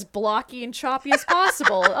it look as blocky and choppy as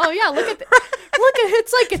possible. Oh yeah, look at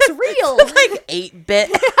it's like it's real. Like 8-bit.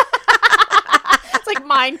 It's like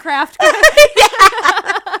Minecraft.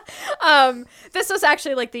 This was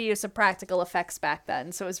actually like the use of practical effects back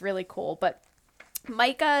then, so it was really cool. But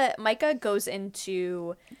Micah goes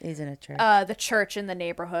into He's in a church. the church in the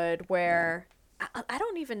neighborhood where I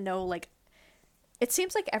don't even know, like, it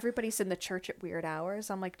seems like everybody's in the church at weird hours.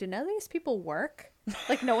 I'm like, do none of these people work?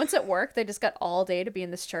 Like, no one's at work. They just got all day to be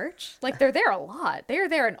in this church. Like, they're there a lot. They are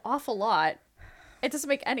there an awful lot. It doesn't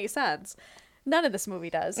make any sense. None of this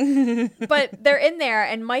movie does. But they're in there,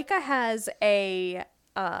 and Micah has a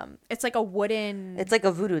it's like a wooden... It's like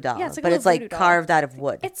a voodoo doll, Yeah, it's like a but it's little like voodoo doll. carved out of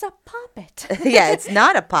wood. It's a puppet. Yeah, it's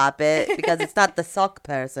not a puppet because it's not the sock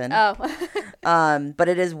person. Oh. But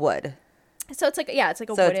it is wood. So it's like, it's like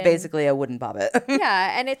a So wooden... it's basically a wooden puppet.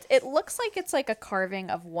 Yeah, and it looks like it's like a carving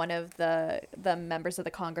of one of the members of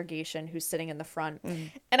the congregation who's sitting in the front.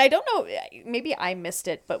 Mm. And I don't know, maybe I missed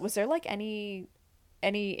it, but was there like any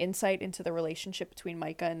insight into the relationship between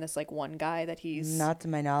Micah and this like one guy that he's... Not to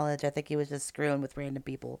my knowledge. I think he was just screwing with random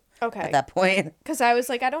people Okay. at that point. Because I was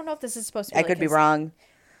like, I don't know if this is supposed to be I like could be his... wrong,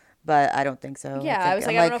 but I don't think so. Yeah, I was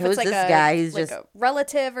like, I'm I don't know if who's it's like this a guy? He's like just a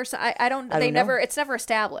relative or something. I don't. They don't never. know. It's never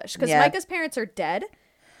established because Yeah. Micah's parents are dead.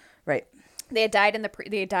 right. They had died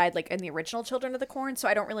they had died like in the original Children of the Corn, so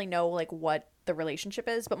I don't really know like what the relationship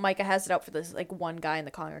is. But Micah has it out for this like one guy in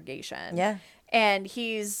the congregation. Yeah. And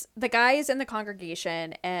the guy is in the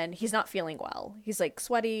congregation and he's not feeling well. He's like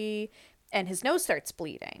sweaty and his nose starts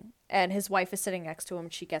bleeding. And his wife is sitting next to him.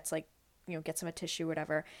 And she gets like, gets him a tissue,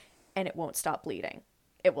 whatever, and it won't stop bleeding.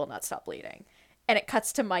 It will not stop bleeding. And it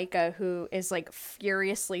cuts to Micah, who is like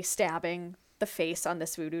furiously stabbing the face on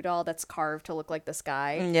this voodoo doll that's carved to look like this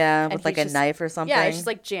guy. Yeah, And with like he's a just- knife or something. Yeah, she's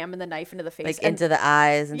like jamming the knife into the face. like and, into the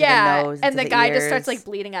eyes, into yeah, the nose, and into the guy just ears, starts like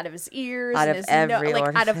bleeding out of his ears, Out and of his every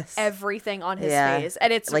like out of orifice. everything on his Yeah. face,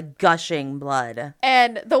 and it's like gushing blood.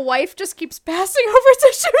 and the wife just keeps passing over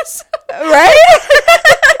tissues. Right?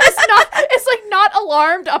 It's like not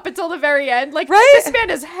alarmed up until the very end. Like, Right? this man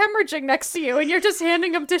is hemorrhaging next to you, and you're just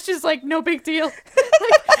handing him tissues like no big deal.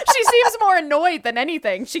 Like, she seems more annoyed than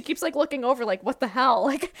anything. She keeps like looking over, like, what the hell?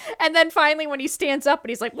 Like, and then finally when he stands up and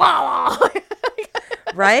he's like, wow.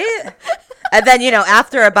 Right? And then,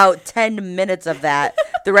 after about 10 minutes of that,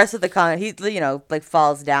 the rest of the he, like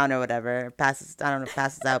falls down or whatever, passes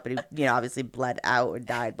out, but he, obviously bled out or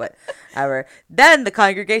died, but however. Then the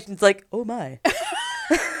congregation's like, oh my.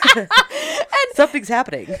 Something's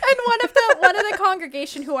happening. And one of the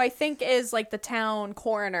congregation, who I think is like the town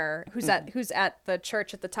coroner, who's at the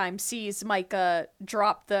church at the time, sees Micah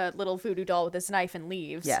drop the little voodoo doll with his knife and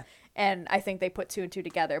leaves. Yeah. And I think they put two and two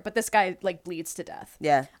together. But this guy like bleeds to death.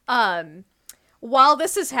 Yeah. while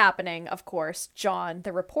this is happening, of course, John,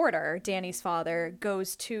 the reporter, Danny's father,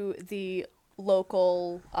 goes to the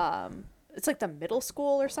local, it's like the middle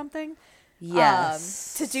school or something.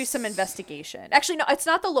 Yes. To do some investigation. Actually, no, it's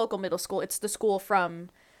not the local middle school. It's the school from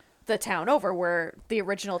the town over where the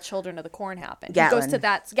original Children of the Corn happened. Gatlin. He goes to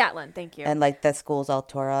that. Gatlin, thank you. And like the school's all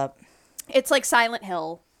tore up. It's like Silent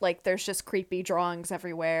Hill. Like there's just creepy drawings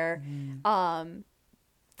everywhere.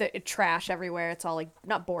 The trash everywhere. It's all like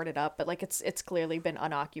not boarded up, but like it's clearly been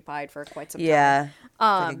unoccupied for quite some time. Yeah. It's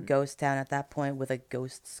like a ghost town at that point with a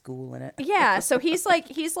ghost school in it. Yeah, so he's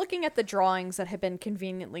looking at the drawings that have been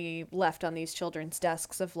conveniently left on these children's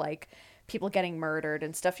desks of like people getting murdered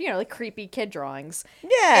and stuff, like creepy kid drawings.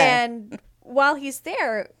 Yeah. And while he's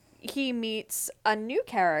there, he meets a new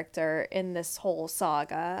character in this whole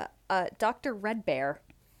saga, Dr. Red Bear,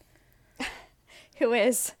 who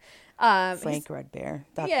is Frank Red Bear.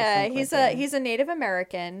 He's a Native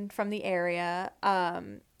American from the area.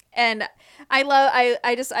 And I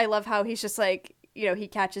love how he's just like, he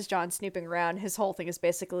catches John snooping around. His whole thing is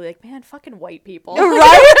basically like, man, fucking white people.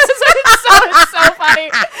 Right? It's so funny.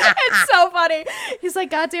 It's so funny. He's like,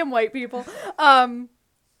 goddamn white people.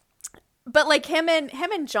 But like him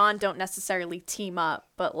and John don't necessarily team up,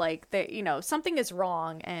 but like they, something is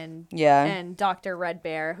wrong, and Dr. Red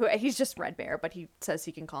Bear, who he's just Red Bear, but he says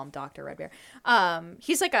he can call him Dr. Red Bear.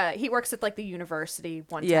 He's like he works at like the university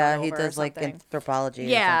one town over he does or like something. anthropology.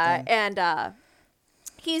 Yeah, or something. and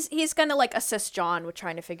he's gonna like assist John with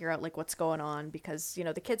trying to figure out like what's going on, because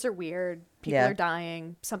the kids are weird, people are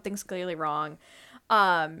dying, something's clearly wrong.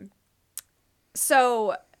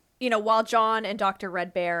 So while John and Dr.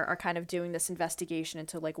 Red Bear are kind of doing this investigation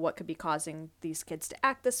into like what could be causing these kids to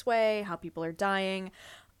act this way, how people are dying,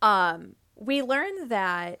 we learn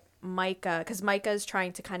that because Micah is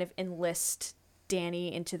trying to kind of enlist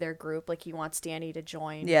Danny into their group. Like he wants Danny to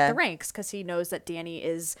join the ranks because he knows that Danny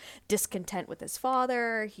is discontent with his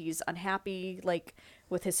father. He's unhappy like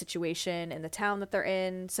with his situation in the town that they're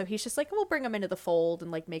in. So he's just like, we'll bring him into the fold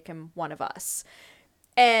and like make him one of us.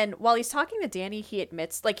 And while he's talking to Danny, he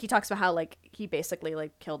admits, like, he talks about how, like, he basically,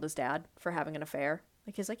 like, killed his dad for having an affair.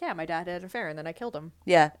 Like, he's like, yeah, my dad had an affair, and then I killed him.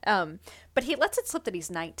 Yeah. But he lets it slip that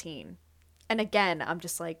he's 19. And again, I'm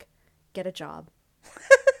just like, get a job.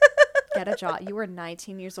 Get a job. You are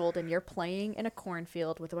 19 years old, and you're playing in a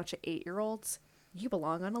cornfield with a bunch of 8-year-olds. You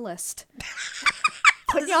belong on a list.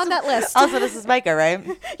 Put you on that list. Also, this is Micah, right?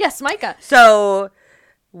 Yes, Micah. So,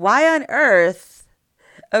 why on earth...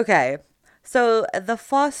 Okay. So the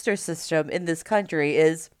foster system in this country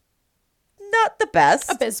is not the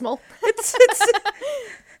best. Abysmal. It's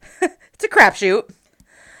a crapshoot.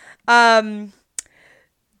 On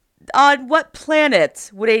what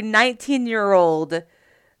planet would a 19-year-old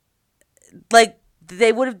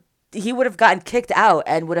he would have gotten kicked out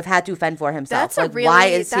and would have had to fend for himself? That's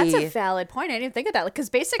a valid point. I didn't think of that. Because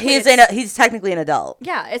basically he's technically an adult.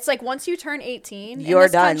 Yeah, it's like once you turn 18, you're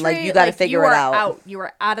done. Country, like you got to figure it out. You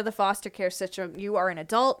are out of the foster care system. You are an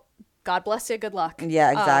adult. God bless you. Good luck.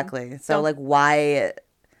 Yeah, exactly. So like why?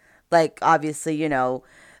 Like obviously, all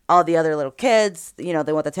the other little kids, they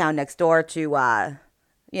want the town next door to,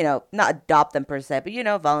 not adopt them per se,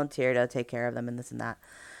 but volunteer to take care of them and this and that,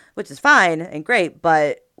 which is fine and great,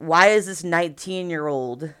 but why is this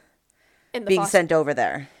 19-year-old being sent over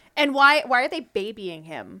there? And why are they babying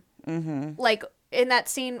him? Mm-hmm. Like, in that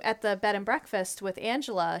scene at the bed and breakfast with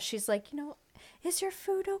Angela, she's like, is your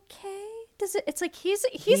food okay? It's like he's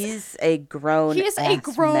a grown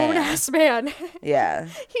ass man. Yeah.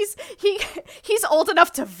 he's old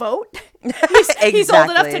enough to vote. Exactly. He's old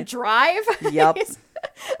enough to drive. Yep.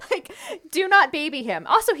 Like, do not baby him.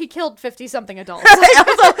 Also, he killed 50-something adults. Let's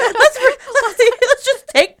just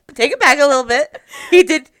take it back a little bit. He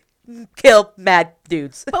did kill mad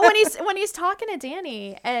dudes. But when he's talking to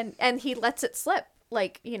Danny and he lets it slip,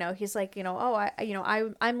 like, he's like,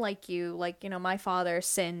 I'm like you, like, my father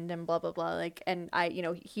sinned and blah blah blah, like, and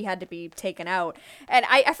he had to be taken out, and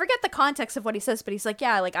I forget the context of what he says, but he's like,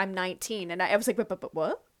 yeah, like, I'm 19, and I was like, but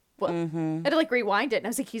what? Mm-hmm. I had to like rewind it, and I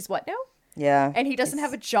was like, he's what now? Yeah. And he doesn't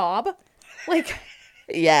have a job, like.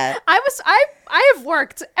 Yeah. I have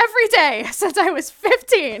worked every day since I was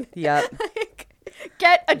 15. Yep. Like,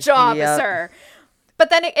 get a job, sir. But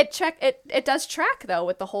then it does track though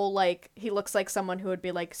with the whole, like, he looks like someone who would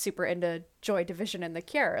be like super into Joy Division and The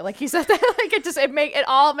Cure. Like he said that, like, it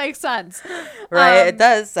all makes sense. Right, it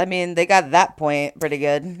does. I mean, they got that point pretty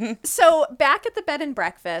good. So back at the bed and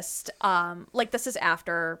breakfast, like, this is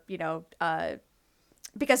after,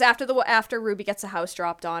 because after Ruby gets a house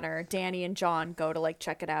dropped on her, Danny and John go to like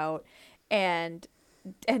check it out, and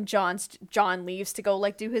John leaves to go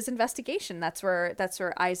like do his investigation. That's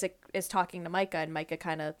where Isaac is talking to Micah, and Micah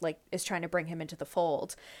kind of like is trying to bring him into the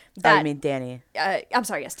fold. You mean Danny? I'm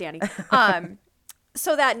sorry, yes, Danny.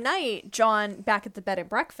 So that night, John back at the bed and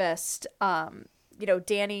breakfast,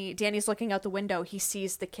 Danny's looking out the window. He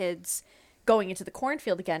sees the kids going into the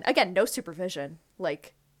cornfield again. Again, no supervision,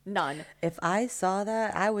 like none. If I saw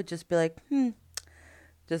that, I would just be like,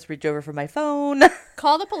 just reach over for my phone.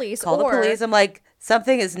 Call the police. The police. I'm like,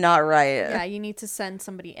 something is not right. Yeah, you need to send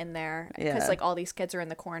somebody in there because like all these kids are in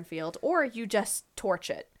the cornfield, or you just torch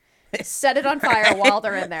it. Set it on fire while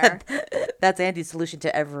they're in there. That's Andy's solution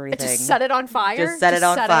to everything. Just set it on fire. Just set it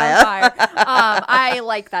on fire. I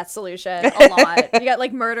like that solution a lot. You got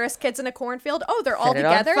like murderous kids in a cornfield. Oh, they're all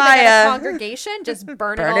together. They got a congregation. Just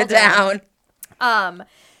burn it all down.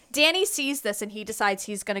 Danny sees this and he decides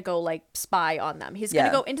he's going to go like spy on them. He's going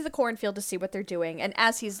to go into the cornfield to see what they're doing. And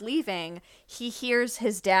as he's leaving, he hears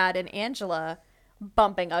his dad and Angela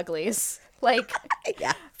bumping uglies. Like,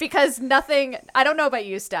 because nothing, I don't know about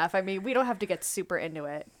you, Steph. I mean, we don't have to get super into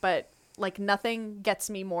it, but like nothing gets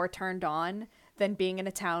me more turned on than being in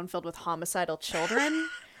a town filled with homicidal children.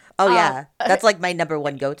 Oh, yeah. That's like my number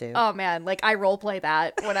one go-to. Oh, man. Like, I role play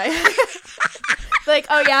that when I, like,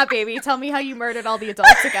 oh, yeah, baby, tell me how you murdered all the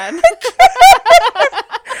adults again.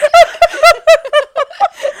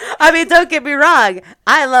 I mean, don't get me wrong.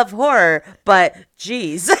 I love horror, but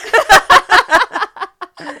geez.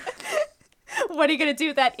 What are you going to do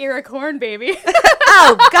with that Eric Horn, baby?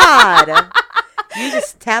 Oh, God. You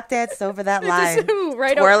just tap danced over that line.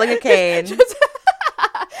 Twirling a cane.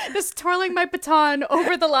 Just twirling my baton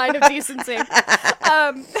over the line of decency.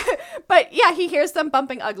 But yeah, he hears them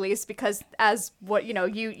bumping uglies because as what,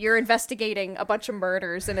 you're investigating a bunch of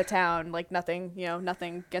murders in a town, like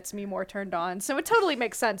nothing gets me more turned on. So it totally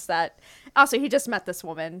makes sense that also he just met this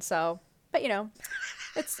woman. So, but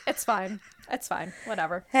it's fine. It's fine.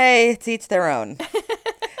 Whatever. Hey, to each their own.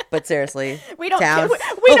 But seriously, we don't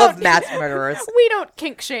full of mass murderers. We don't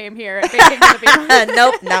kink shame here at Baking the Bean.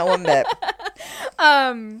 Nope, not one bit.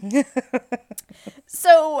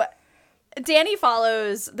 So Danny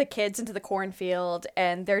follows the kids into the cornfield,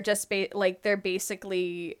 and they're just they're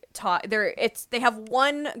basically taught. They have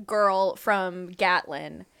one girl from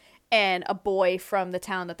Gatlin and a boy from the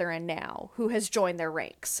town that they're in now who has joined their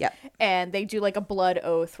ranks. Yep. And they do like a blood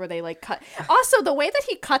oath where they like cut. Also, the way that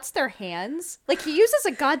he cuts their hands, like he uses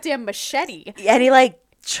a goddamn machete. And he like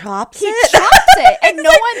chops it. He chops it. And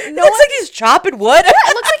it looks like he's chopping wood. Yeah,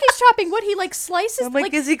 it looks like he's chopping wood. He like slices. I'm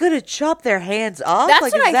like, is he going to chop their hands off? That's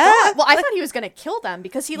like, what I thought. Well, I thought he was going to kill them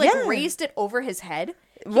because he raised it over his head.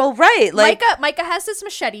 Well, right. Like Micah has this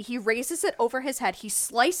machete. He raises it over his head. He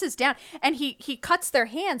slices down and he cuts their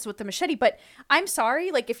hands with the machete. But I'm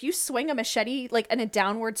sorry, like if you swing a machete like in a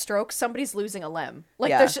downward stroke, somebody's losing a limb.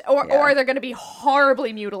 Like or they're going to be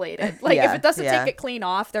horribly mutilated. Like if it doesn't take it clean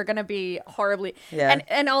off, they're going to be horribly. Yeah.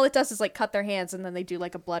 And all it does is like cut their hands and then they do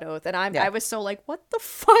like a blood oath. And I was so like, what the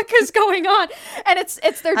fuck is going on? And it's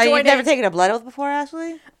their joining. You've never taken a blood oath before,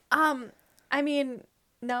 Ashley? I mean,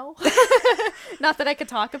 no. Not that I could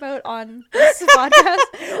talk about on this podcast.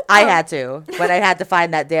 I had to, but I had to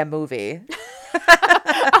find that damn movie.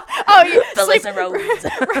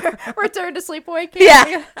 Return to Sleepaway Camp.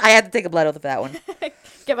 Yeah, I had to take a blood oath for that one.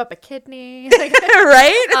 Give up a kidney.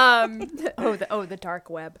 Right? The dark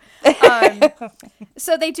web.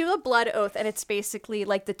 So they do a blood oath, and it's basically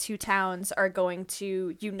like the two towns are going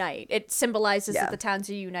to unite. It symbolizes that the towns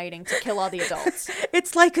are uniting to kill all the adults.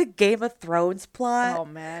 It's like a Game of Thrones plot. Oh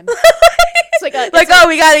man. It's we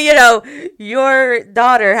gotta, your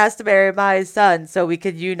daughter has to marry my son so we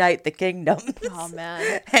can unite the kingdoms. Oh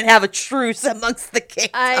man. And have a truce amongst the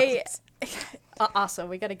kingdoms. Awesome.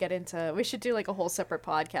 We should do like a whole separate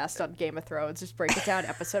podcast on Game of Thrones. Just break it down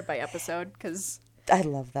episode by episode because I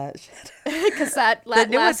love that shit. Because the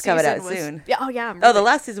new one's coming out soon. Yeah. Oh yeah. The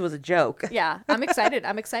last season was a joke. Yeah, I'm excited.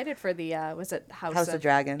 I'm excited for the was it House of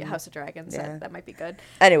Dragons? Yeah, House of Dragons. Yeah. That might be good.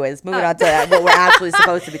 Anyways, moving on to what we're actually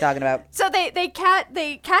supposed to be talking about. So they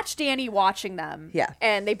catch Danny watching them. Yeah.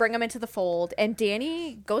 And they bring him into the fold, and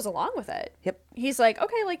Danny goes along with it. Yep. He's like,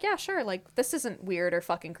 okay, like yeah, sure, like this isn't weird or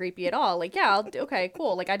fucking creepy at all. Like yeah, okay,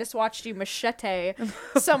 cool. Like I just watched you machete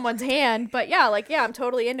someone's hand, but yeah, like yeah, I'm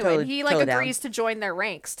totally into it. And he like agrees to join their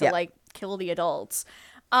ranks to like kill the adults.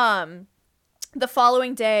 The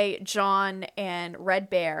following day, John and Red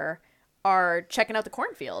Bear are checking out the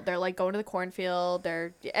cornfield. They're like going to the cornfield.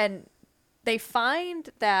 They find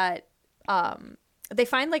that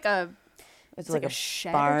like a it's like a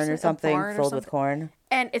shed barn or something filled with corn.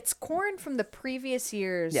 And it's corn from the previous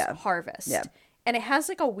year's harvest. Yeah. And it has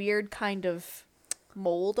like a weird kind of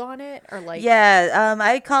mold on it, or like Yeah,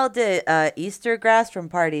 I called it Easter grass from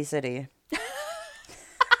Party City.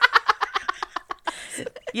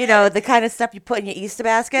 You know, the kind of stuff you put in your Easter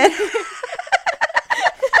basket.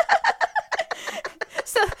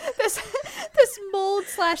 so this mold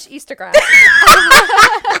 / Easter grass.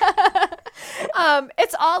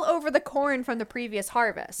 It's all over the corn from the previous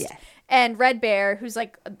harvest. Yeah. And Red Bear, who's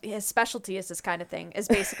like his specialty is this kind of thing, is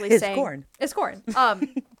basically saying corn. It's corn.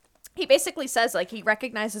 He basically says like he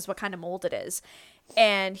recognizes what kind of mold it is,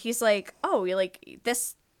 and he's like, oh, you're like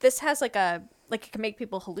this has like it can make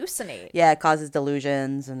people hallucinate. Yeah, it causes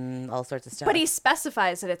delusions and all sorts of stuff. But he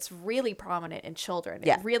specifies that it's really prominent in children.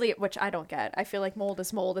 Yeah. Really, which I don't get. I feel like mold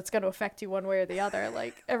is mold. It's going to affect you one way or the other.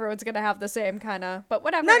 Like, everyone's going to have the same kind of, but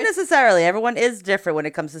whatever. Not necessarily. Everyone is different when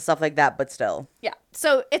it comes to stuff like that, but still. Yeah.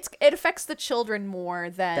 So it affects the children more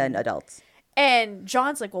than adults. And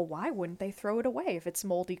John's like, well, why wouldn't they throw it away if it's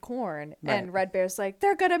moldy corn? Right. And Red Bear's like,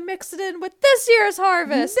 they're going to mix it in with this year's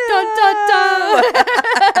harvest. No! Dun,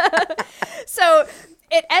 dun, dun. So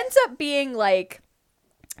it ends up being like,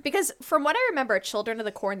 because from what I remember, Children of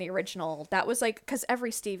the Corn, the original, that was like, because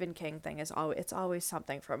every Stephen King thing is always, it's always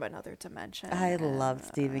something from another dimension. I love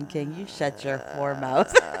Stephen King. You shut your whore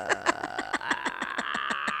mouth.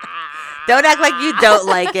 Don't act like you don't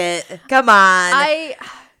like it. Come on.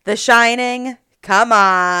 The Shining. Come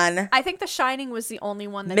on. I think The Shining was the only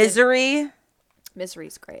one that Misery.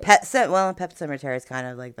 Misery's great. Pet Sematary is kind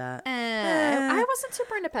of like that. I wasn't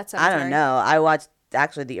super into Pet Sematary. I don't know. I watched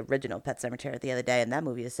actually the original Pet Sematary the other day, and that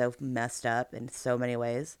movie is so messed up in so many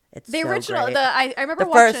ways. It's the so original. great. I remember the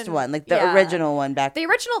watching, first one, like the original one back. The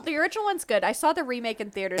original one's good. I saw the remake in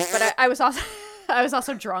theaters, but I was also. I was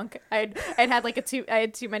also drunk. I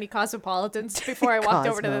had too many Cosmopolitans before I walked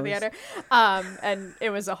over to the theater, and it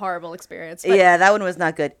was a horrible experience. But yeah, that one was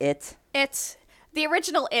not good. The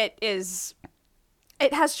original.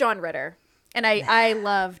 It has John Ritter, and I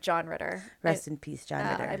love John Ritter. Rest in peace, John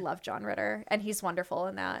Ritter. I love John Ritter, and he's wonderful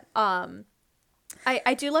in that.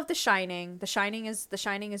 I do love The Shining. The Shining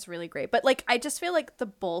is really great, but like I just feel like the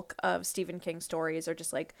bulk of Stephen King stories are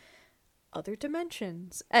just like other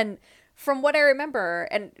dimensions. And from what I remember,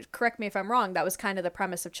 and correct me if I'm wrong, that was kind of the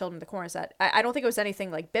premise of Children of the Corn, is that I don't think it was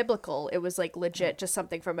anything like biblical. It was like legit just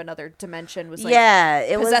something from another dimension was like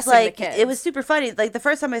it was like the kids. It was super funny. Like the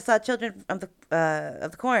first time I saw Children of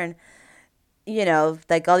the Corn, you know,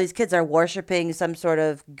 like all these kids are worshiping some sort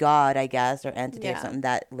of god, I guess, or entity or something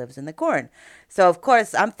that lives in the corn. So of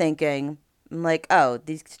course I'm thinking, I'm like, oh,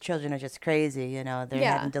 these children are just crazy, you know, they're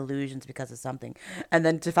having delusions because of something. And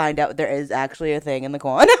then to find out there is actually a thing in the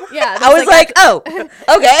corn. Yeah. I was like, oh,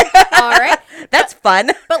 okay. All right. That's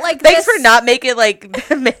fun. But like thanks for not make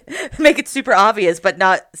it super obvious, but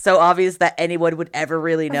not so obvious that anyone would ever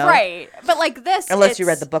really know. Right. But like this. Unless you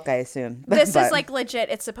read the book, I assume. This is like legit.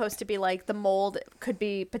 It's supposed to be like the mold could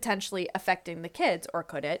be potentially affecting the kids, or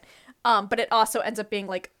could it? But it also ends up being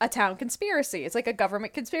like a town conspiracy. It's like a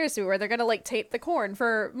government conspiracy where they're going to like tape the corn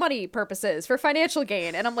for money purposes, for financial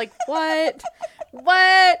gain. And I'm like, what?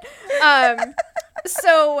 What?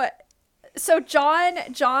 So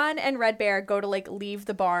John and Red Bear go to like leave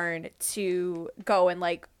the barn to go and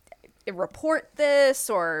like report this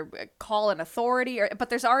or call an authority, but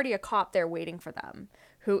there's already a cop there waiting for them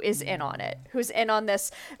who is in on it, who's in on this,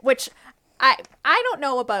 which I don't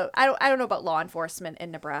know about law enforcement in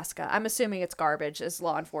Nebraska. I'm assuming it's garbage, as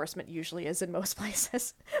law enforcement usually is in most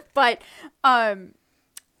places. But I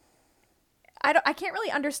can't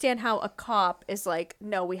really understand how a cop is like,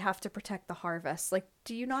 no, we have to protect the harvest. Like,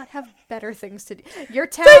 do you not have better things to do? Your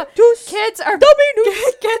town kids are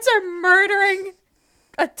murdering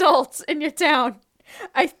adults in your town.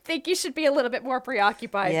 I think you should be a little bit more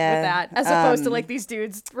preoccupied with that, as opposed to like these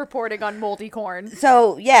dudes reporting on moldy corn.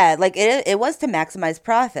 So yeah, like it was to maximize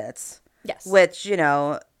profits. Yes. Which, you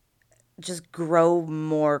know, just grow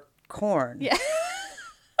more corn. Yeah.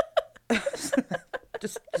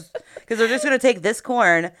 just because they're just gonna take this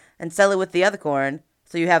corn and sell it with the other corn,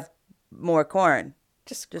 so you have more corn.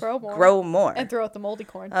 Just grow more and throw out the moldy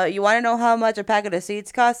corn. You want to know how much a packet of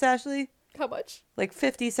seeds costs, Ashley? How much? Like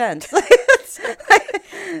 50 cents.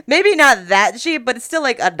 Maybe not that cheap, but it's still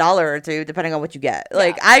like $1 or $2 depending on what you get.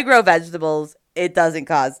 Like I grow vegetables, it doesn't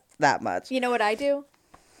cost that much. You know what I do?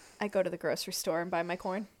 I go to the grocery store and buy my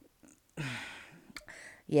corn.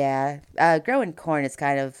 Yeah, growing corn is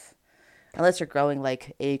kind of, unless you're growing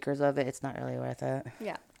like acres of it, it's not really worth it.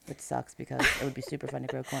 Yeah. It sucks because it would be super fun to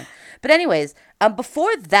grow corn. But anyways,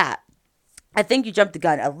 before that, I think you jumped the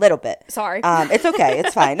gun a little bit. Sorry. It's okay.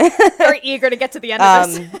 It's fine. Very eager to get to the end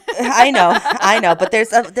of this. I know, but there's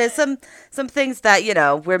some things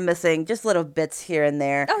that, we're missing, just little bits here and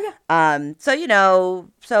there. Oh yeah.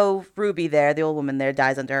 So Ruby there, the old woman there,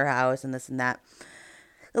 dies under her house and this and that.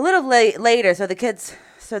 A little later,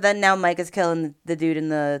 so then now Micah's killing the dude in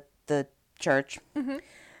the church. Mm-hmm.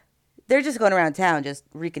 They're just going around town just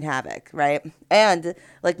wreaking havoc, right? And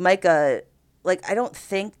like Micah, like I don't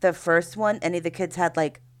think the first one any of the kids had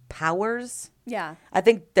like powers. Yeah. I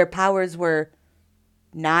think their powers were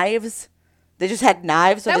knives. They just had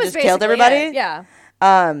knives, so they just killed everybody. It. Yeah.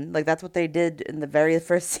 Like that's what they did in the very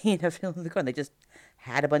first scene of Film of the Corn. They just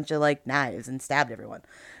had a bunch of like knives and stabbed everyone,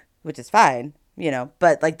 which is fine,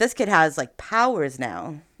 But like this kid has like powers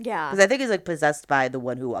now. Yeah. Because I think he's like possessed by the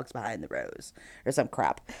one who walks behind the rose or some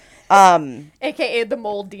crap. AKA the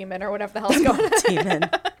mold demon or whatever the hell's going on. Demon.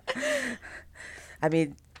 I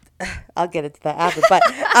mean, I'll get into that after.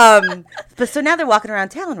 But so now they're walking around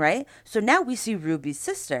town, right? So now we see Ruby's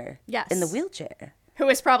sister. Yes. In the wheelchair. Who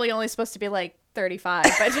is probably only supposed to be like 35,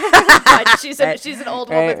 but she's an old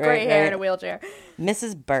woman with gray hair in a wheelchair.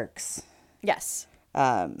 Mrs. Burks. Yes.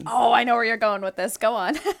 I know where you're going with this. Go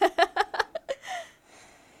on.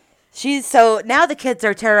 So now the kids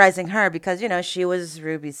are terrorizing her because, she was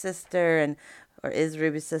Ruby's sister or is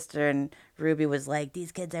Ruby's sister, and Ruby was like,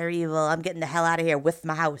 these kids are evil. I'm getting the hell out of here with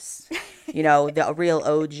my house. The real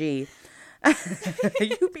OG. You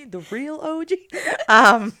mean the real OG?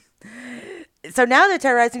 So now they're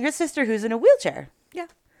terrorizing her sister who's in a wheelchair. Yeah.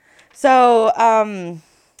 So,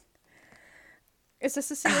 is this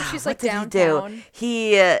a scene where she's like downtown?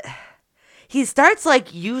 He starts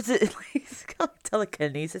like using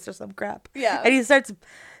telekinesis or some crap. Yeah. And he starts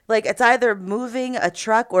like it's either moving a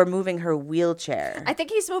truck or moving her wheelchair. I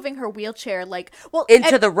think he's moving her wheelchair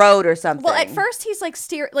into the road or something. Well, at first he's like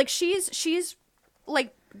she's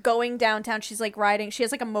like going downtown. She's like riding. She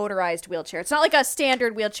has like a motorized wheelchair. It's not like a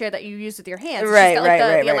standard wheelchair that you use with your hands. Right, she's got,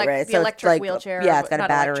 like, right. The electric wheelchair. Yeah, it's got a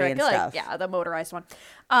battery and stuff. Yeah, the motorized one.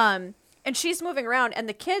 And she's moving around, and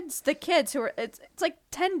the kids who are it's like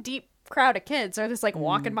 10 deep crowd of kids are just like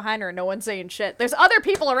walking behind her and no one's saying shit. There's other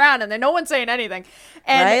people around and then no one's saying anything.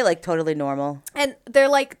 And, right? Like totally normal. And they're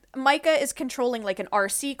like, Micah is controlling like an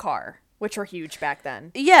RC car, which were huge back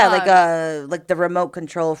then. Yeah, like the remote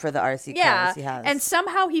control for the RC cars he has. And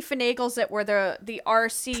somehow he finagles it where the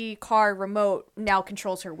RC car remote now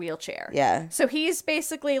controls her wheelchair. Yeah. So he's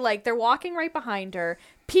basically like, they're walking right behind her.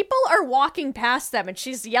 People are walking past them and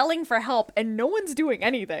she's yelling for help and no one's doing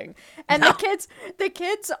anything. And the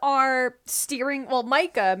kids are steering, well,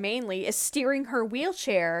 Micah mainly is steering her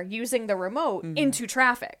wheelchair using the remote into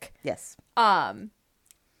traffic. Yes.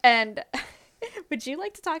 And would you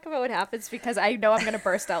like to talk about what happens? Because I know I'm going to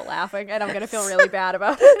burst out laughing and I'm going to feel really bad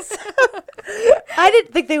about it. I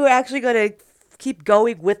didn't think they were actually going to keep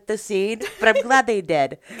going with the scene, but I'm glad they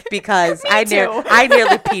did because I nearly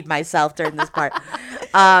peed myself during this part.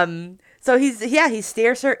 So he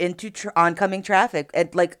steers her into oncoming traffic,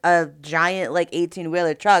 and like a giant like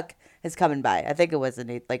 18-wheeler truck is coming by. I think it was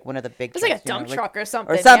one of the big. It's like a dump truck or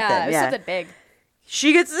something. Yeah, it was something big.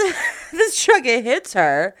 She gets this truck. It hits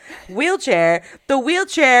her wheelchair. The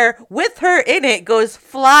wheelchair with her in it goes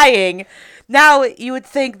flying. Now you would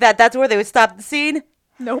think that that's where they would stop the scene.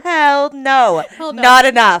 Nope. Hell no. Not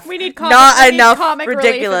enough. We need comic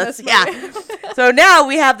ridiculous. Yeah. So now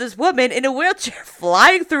we have this woman in a wheelchair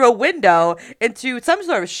flying through a window into some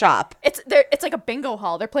sort of shop. It's like a bingo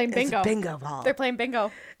hall. They're playing bingo. It's a bingo hall. They're playing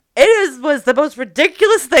bingo. Was the most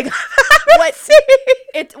ridiculous thing I've ever seen.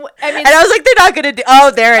 And I was like, they're not gonna do.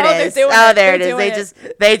 Oh, there it is. Oh, there it is.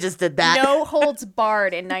 They just did that. No holds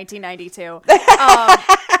barred in 1992.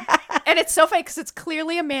 And it's so fake because it's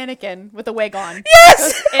clearly a mannequin with a wig on.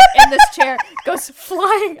 Yes! In this chair, goes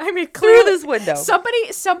flying. I mean, clearly. Through this window.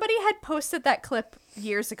 Somebody had posted that clip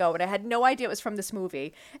years ago, and I had no idea it was from this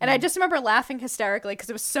movie. And I just remember laughing hysterically because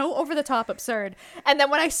it was so over the top absurd. And then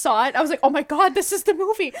when I saw it, I was like, oh my God, this is the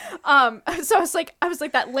movie. So I was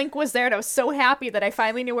like, that link was there, and I was so happy that I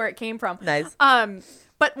finally knew where it came from. Nice.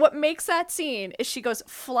 But what makes that scene is she goes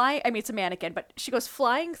flying. I mean, it's a mannequin, but she goes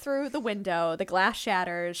flying through the window. The glass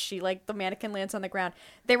shatters. The mannequin lands on the ground.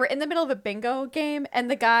 They were in the middle of a bingo game,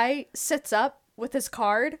 and the guy sits up with his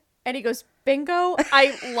card, and he goes, bingo.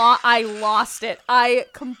 I lost it. I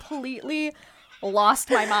completely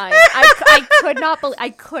lost my mind.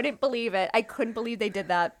 I couldn't believe it. I couldn't believe they did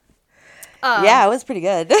that. Yeah, it was pretty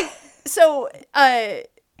good. So,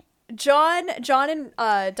 John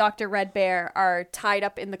and Dr. Red Bear are tied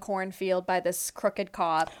up in the cornfield by this crooked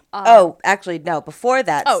cop. Actually, no. Before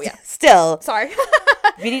that, oh yeah. Still, sorry.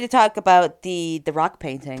 we need to talk about the rock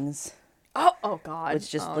paintings. Oh God. Which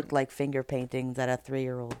just looked like finger paintings that a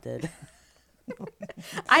 3-year-old did.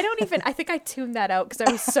 I think I tuned that out because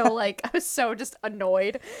I was so just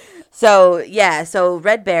annoyed. So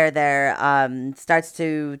Red Bear there starts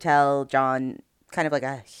to tell John kind of like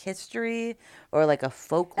a history or like a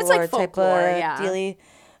folklore, type of dealie,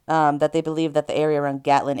 that they believe that the area around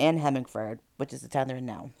Gatlin and Hemmingford, which is the town they're in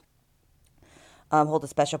now, hold a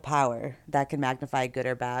special power that can magnify good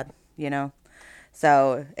or bad,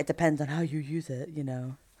 So it depends on how you use it,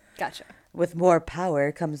 Gotcha. With more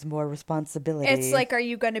power comes more responsibility. It's like, are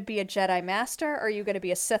you going to be a Jedi Master or are you going to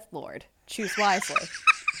be a Sith Lord? Choose wisely.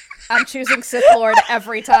 I'm choosing Sith Lord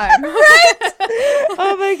every time. Right?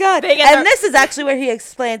 Oh my God. And this is actually where he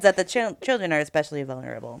explains that the children are especially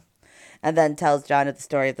vulnerable. And then tells John the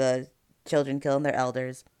story of the children killing their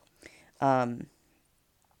elders. But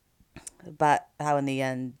how in the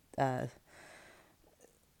end,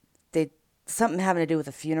 something having to do with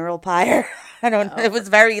a funeral pyre. I don't know. It was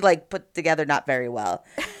very put together, not very well.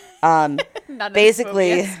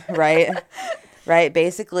 Basically, right.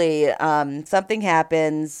 Basically, something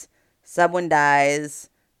happens, someone dies,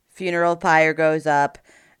 funeral pyre goes up,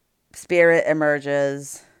 spirit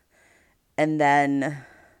emerges, and then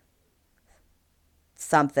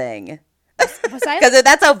something. Because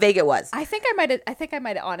that's how vague it was. I think I might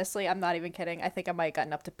have, honestly, I'm not even kidding. I think I might have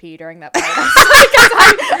gotten up to pee during that part.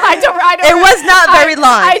 It was not very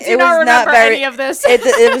long. I do not remember any of this.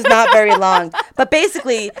 It was not very long. But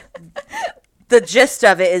basically, the gist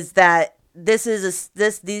of it is that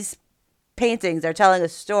these paintings are telling a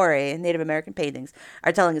story. Native American paintings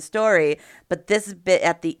are telling a story, but this bit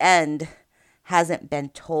at the end hasn't been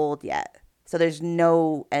told yet. So there's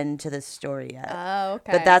no end to this story yet. Oh,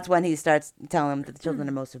 okay. But that's when he starts telling them that the children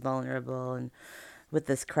are most vulnerable and with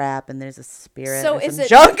this crap, and there's a spirit or some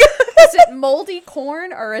junk. Is it moldy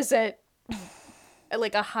corn or is it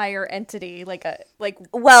like a higher entity?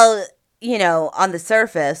 Well, on the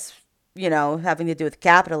surface, having to do with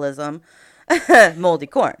capitalism, moldy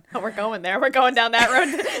corn. Oh, we're going there. We're going down that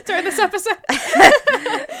road during this episode.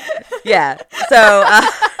 Yeah. So,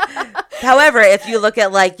 however, if you look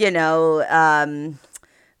at the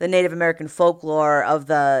Native American folklore of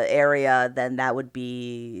the area, then that would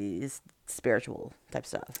be spiritual type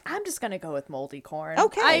stuff. I'm just going to go with moldy corn.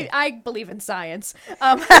 Okay. I believe in science.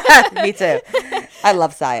 Me too. I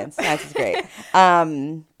love science. Science is great.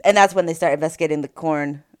 And that's when they start investigating the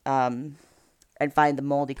corn, and find the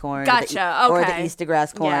moldy corn. Gotcha. Or the Easter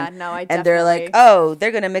grass corn. Yeah, no, I definitely. And they're like, oh, they're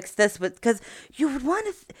going to mix this with, because you would want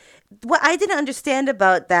to, what I didn't understand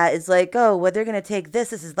about that is they're going to take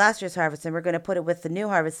this is last year's harvest, and we're going to put it with the new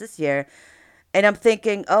harvest this year. And I'm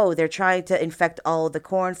thinking, oh, they're trying to infect all of the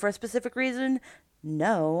corn for a specific reason.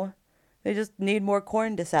 No, they just need more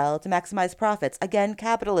corn to sell to maximize profits. Again,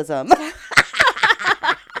 capitalism.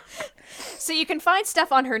 So you can find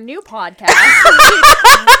Steph on her new podcast.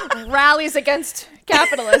 Rallies against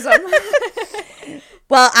capitalism.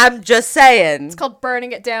 Well, I'm just saying. It's called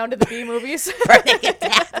Burning It Down to the B movies. Burning it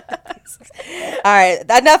down. All right,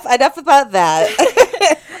 enough about that.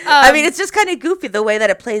 I mean, it's just kind of goofy the way that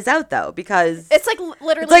it plays out, though, because it's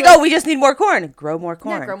literally. It's oh, we just need more corn. Grow more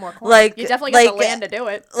corn. Yeah, grow more corn. You definitely got the land to do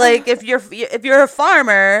it. If you're a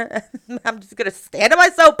farmer, I'm just gonna stand on my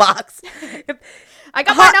soapbox. I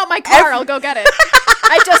got mine out my car. I'll go get it.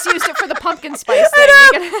 I just used it for the pumpkin spice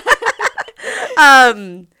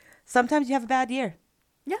thing. Sometimes you have a bad year.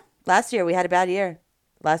 Yeah. Last year we had a bad year.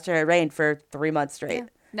 Last year it rained for 3 months straight. Yeah.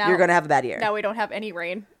 Now, you're gonna have a bad year. Now we don't have any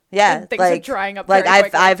rain. Yeah, and things are drying up.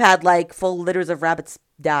 I've had full litters of rabbits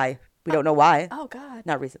die. We don't know why. Oh God.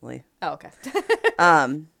 Not recently. Oh, okay.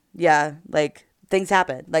 Yeah, things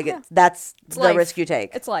happen. That's the life. risk you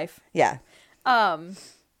take. It's life. Yeah.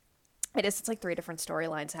 It is. It's 3 different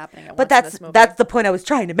storylines happening at once in this movie. That's the point I was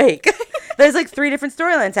trying to make. There's 3 different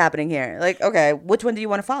storylines happening here. Okay, which one do you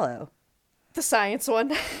want to follow? The science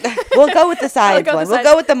one. We'll go with the science one. We'll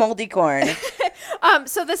go with the moldy corn.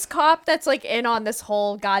 So this cop that's in on this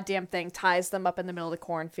whole goddamn thing ties them up in the middle of the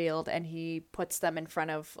cornfield, and he puts them in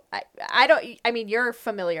front of. I mean, you're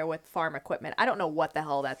familiar with farm equipment. I don't know what the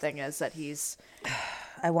hell that thing is that he's.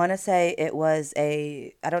 I want to say it was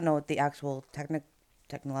I don't know what the actual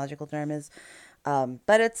technological term is,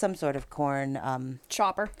 but it's some sort of corn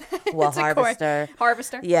chopper. Well, harvester.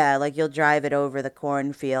 Harvester. Yeah, you'll drive it over the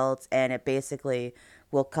cornfields, and it basically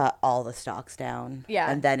will cut all the stalks down.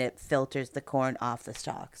 Yeah, and then it filters the corn off the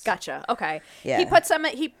stalks. Gotcha. Okay. Yeah. He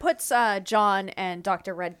puts John and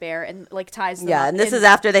Dr. Red Bear and ties them. Yeah, up and this is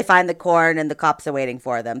after they find the corn, and the cops are waiting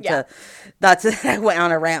for them. Yeah. I went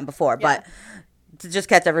on a rant before, but to just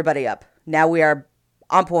catch everybody up. Now we are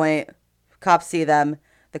on point. Cops see them.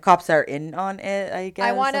 the cops are in on it, I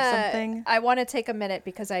guess, or something. I want to take a minute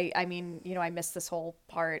because I mean, I missed this whole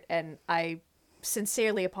part and I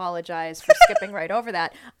sincerely apologize for skipping right over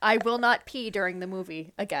that. I will not pee during the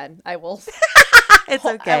movie again. I will. It's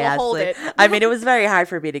okay, I will hold Ashley. it. I mean, it was very hard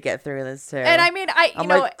for me to get through this too. And I mean, I'm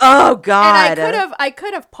like, oh God. And I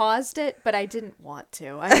could have paused it, but I didn't want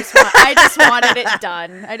to. I just wanted it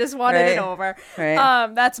done. I just wanted it over.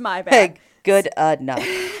 Right. That's my bad. Good enough.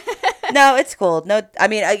 No, it's cool. No, I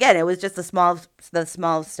mean, again, it was just the small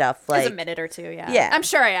stuff. Like it was a minute or two. Yeah. Yeah. I'm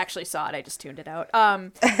sure I actually saw it. I just tuned it out.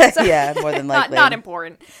 So, yeah, more than likely. Not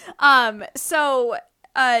important. So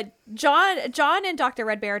John and Dr.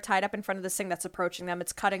 Red Bear are tied up in front of this thing that's approaching them.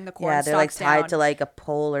 It's cutting the corn Yeah, they're like stalks tied down. to like a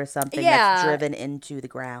pole or something that's driven into the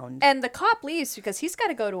ground. And the cop leaves because he's got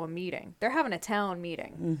to go to a meeting. They're having a town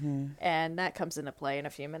meeting. And that comes into play in a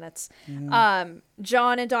few minutes.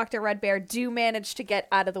 John and Dr. Red Bear do manage to get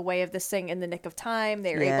out of the way of this thing in the nick of time.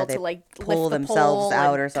 They're able to like pull lift the themselves pole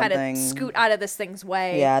out and or something. kind of scoot out of this thing's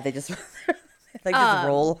way. Yeah, they just like just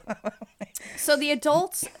roll. So the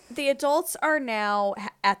adults are now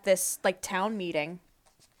at this like town meeting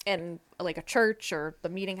in like a church or the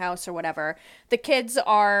meeting house or whatever. The kids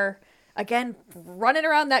are again running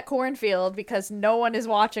around that cornfield because no one is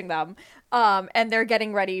watching them. And they're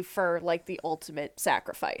getting ready for like the ultimate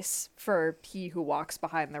sacrifice for he who walks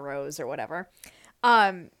behind the rows or whatever.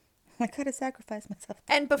 I could have sacrificed myself.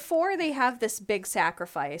 And before they have this big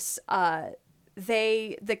sacrifice,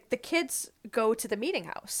 the kids go to the meeting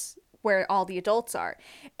house where all the adults are,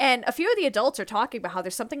 and a few of the adults are talking about how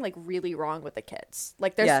there's something like really wrong with the kids.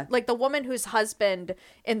 Like there's like the woman whose husband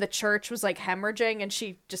in the church was like hemorrhaging and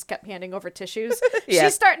she just kept handing over tissues.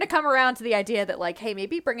 She's starting to come around to the idea that like, hey,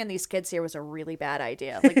 maybe bringing these kids here was a really bad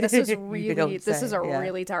idea. Like this is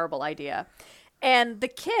really terrible idea. And the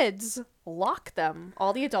kids lock them,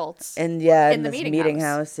 all the adults, in the meeting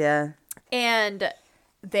house. And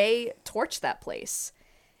they torch that place.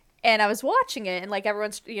 And I was watching it, and like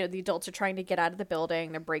everyone's, the adults are trying to get out of the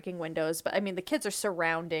building. They're breaking windows. But I mean, the kids are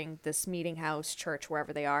surrounding this meeting house, church,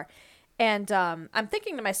 wherever they are. And I'm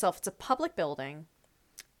thinking to myself, it's a public building.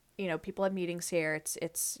 People have meetings here.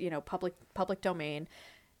 It's public domain.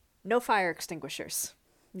 No fire extinguishers.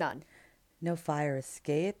 None. No fire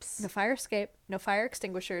escapes. No fire escape. No fire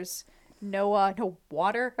extinguishers. No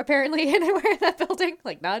water apparently anywhere in that building.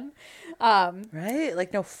 Like none. Right?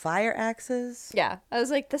 Like no fire axes. Yeah. I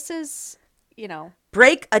was like, this is,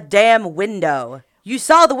 break a damn window. You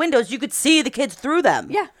saw the windows. You could see the kids through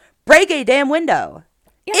them. Yeah. Break a damn window.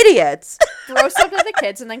 Yeah. Idiots. Throw something at the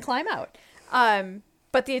kids and then climb out.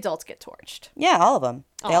 But the adults get torched. Yeah, all of them.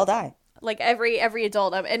 They all die. Like every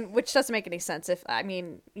adult, and which doesn't make any sense.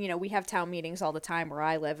 We have town meetings all the time where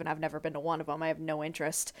I live, and I've never been to one of them. I have no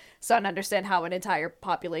interest, so I don't understand how an entire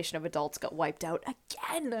population of adults got wiped out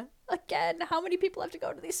again. How many people have to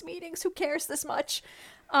go to these meetings? Who cares this much?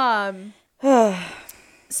 So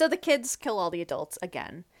the kids kill all the adults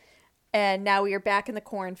again, and now we are back in the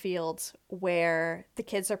cornfield where the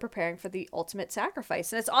kids are preparing for the ultimate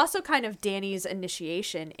sacrifice, and it's also kind of Danny's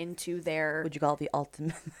initiation into their. Would you call it the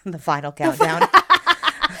ultimate, the final countdown?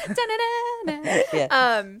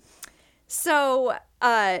 Yeah. So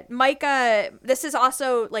Micah, this is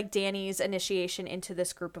also like Danny's initiation into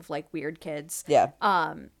this group of like weird kids. Yeah.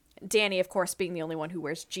 Danny, of course, being the only one who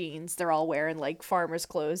wears jeans. They're all wearing like farmer's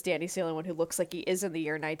clothes. Danny's the only one who looks like he is in the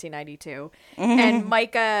year 1992. And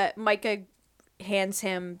Micah hands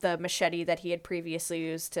him the machete that he had previously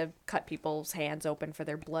used to cut people's hands open for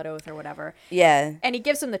their blood oath or whatever. Yeah. And he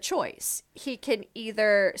gives him the choice. He can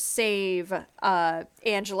either save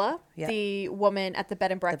Angela, the woman at the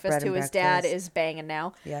bed and breakfast who his dad is banging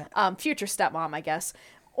now. Yeah. Future stepmom, I guess.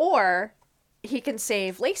 Or he can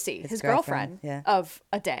save Lacey, his girlfriend of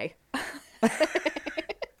a day.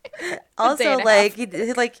 Also,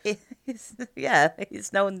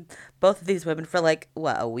 he's known both of these women for like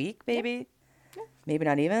a week, maybe. Yeah. Maybe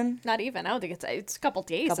not even. Not even. I don't think it's a couple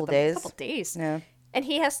days. Couple days. Yeah. And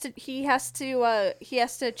he has to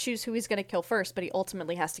choose who he's going to kill first, but he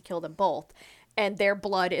ultimately has to kill them both, and their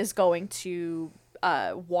blood is going to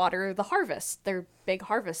water the harvest, their big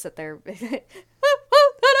harvest that they're.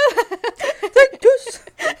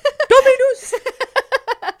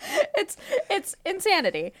 It's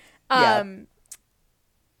insanity.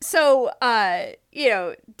 So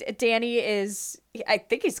Danny is. I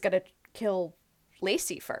think he's gonna kill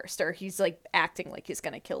Lacey first, or he's like acting like he's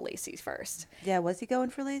gonna kill Lacey first. Yeah, was he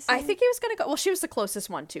going for Lacey? I think he was gonna go. Well, she was the closest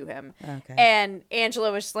one to him. Okay. And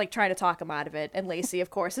Angela was like trying to talk him out of it, and Lacey,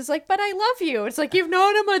 of course, is like, "But I love you." It's like, you've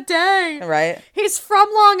known him a day, Right? He's from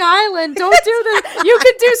Long Island. Don't do this. You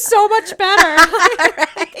could do so much better.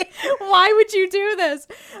 Like, why would you do this?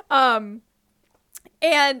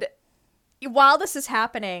 And while this is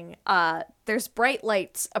happening, there's bright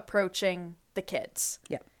lights approaching the kids.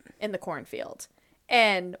 Yep. In the cornfield.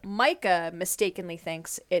 And Micah mistakenly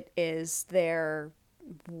thinks it is their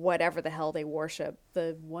whatever the hell they worship,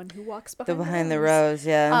 the one who walks behind the rose,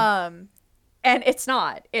 yeah. And it's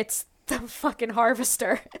not. It's the fucking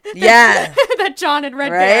harvester. Yeah. That John and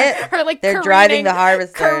Red Bear are like they're driving the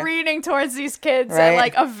harvester. Careening towards these kids at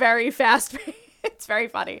like a very fast pace. It's very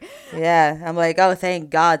funny. Yeah. I'm like, oh,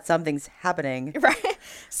 thank God something's happening. Right.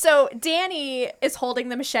 So Danny is holding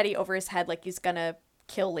the machete over his head like he's gonna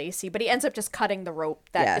kill Lacey, but he ends up just cutting the rope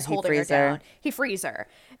that is holding her down. He frees her.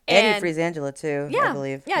 And he frees Angela too, I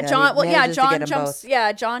believe. Yeah, John John jumps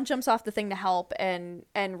John jumps off the thing to help, and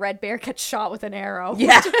Red Bear gets shot with an arrow.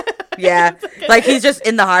 Yeah. Yeah. Like he's just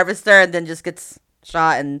in the harvester and then just gets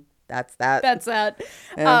shot, and that's that. That's that.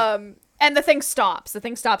 Yeah. And the thing stops. The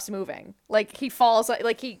thing stops moving. Like he falls,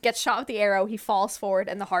 like he gets shot with the arrow, he falls forward,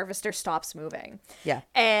 and the harvester stops moving. Yeah.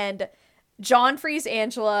 And John frees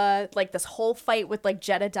Angela. Like this whole fight with like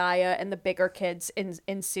Jedediah and the bigger kids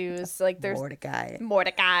ensues. Like there's Mordecai.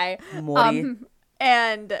 Morty.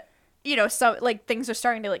 And you know, so like things are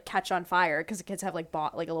starting to like catch on fire because the kids have like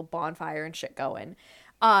a little bonfire and shit going.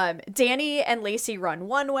 Danny and Lacey run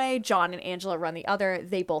one way. John and Angela run the other.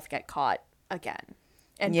 They both get caught again.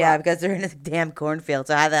 And yeah, because they're in a damn cornfield.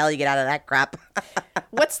 So how the hell you get out of that crap?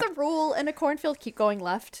 What's the rule in a cornfield? Keep going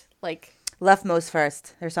left, like. Leftmost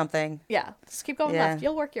first or something. Yeah. Just keep going left.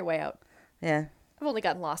 You'll work your way out. Yeah. I've only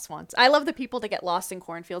gotten lost once. I love the people that get lost in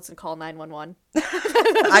cornfields and call 911.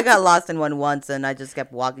 I got lost in one once and I just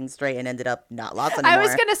kept walking straight and ended up not lost anymore. I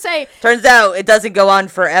was going to say. Turns out it doesn't go on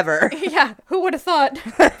forever. Yeah. Who would have thought?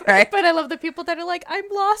 Right? But I love the people that are like, I'm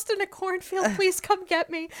lost in a cornfield. Please come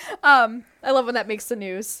get me. I love when that makes the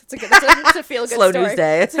news. It's a feel good Slow story. news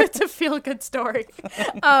day. It's a feel good story.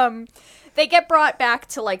 They get brought back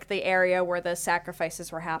to like the area where the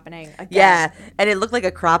sacrifices were happening again. Yeah, and it looked like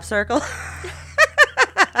a crop circle.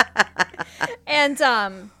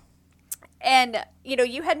 And you know,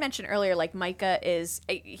 you had mentioned earlier like Micah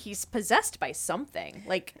he's possessed by something,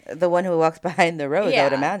 like the one who walks behind the road. I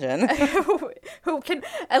would imagine. who can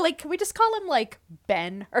can we just call him like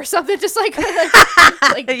Ben or something, just like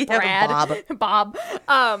Brad, Bob.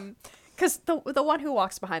 Because the one who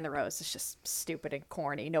walks behind the rose is just stupid and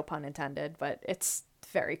corny, no pun intended, but it's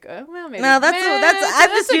very good. Well, maybe. No, I'm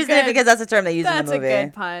just using it because that's a term they use in the movie. That's a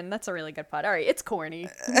good pun. That's a really good pun. All right, it's corny.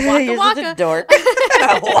 You're such a dork.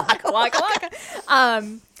 Waka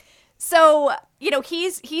waka. So, you know,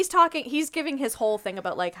 he's giving his whole thing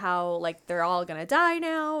about like how like they're all gonna die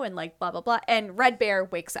now and like blah blah blah. And Red Bear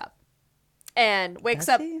wakes up.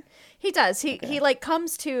 He does. He like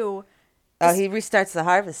comes to. Oh, he restarts the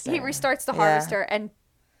harvester. He restarts the harvester and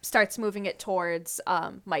starts moving it towards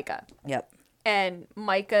Micah. Yep. And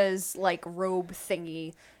Micah's like robe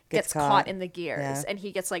thingy gets caught in the gears, and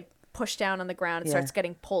he gets like pushed down on the ground and starts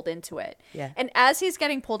getting pulled into it. Yeah. And as he's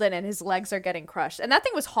getting pulled in and his legs are getting crushed, and that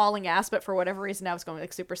thing was hauling ass, but for whatever reason now it's going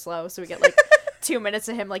like super slow, so we get like 2 minutes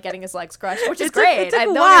of him like getting his legs crushed, which is great. It took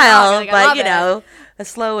a while, but you know, a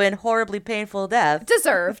slow and horribly painful death.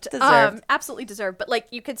 Deserved. Absolutely deserved. But like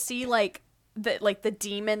you could see like the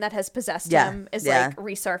demon that has possessed him is like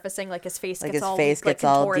resurfacing, like his face gets all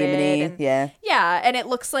demony, and, and it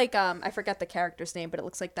looks like I forget the character's name, but it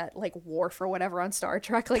looks like that like Worf or whatever on Star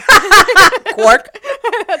Trek, like Quark.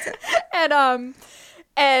 and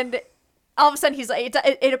all of a sudden he's like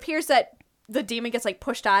it appears that the demon gets like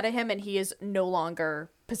pushed out of him and he is no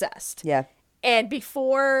longer possessed. And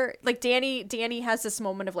before, like, Danny has this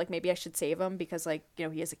moment of, like, maybe I should save him because, like, you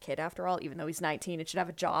know, he is a kid after all, even though he's 19 and should have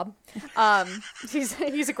a job. He's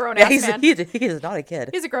a grown-ass man. He's not a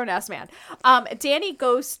kid. He's a grown-ass man. Danny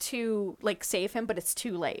goes to, like, save him, but it's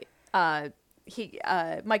too late. Micah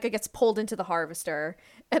gets pulled into the harvester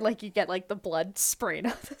and, like, you get, like, the blood spraying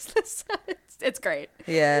out. It's great.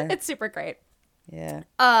 Yeah. It's super great. Yeah.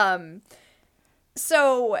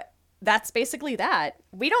 So that's basically that.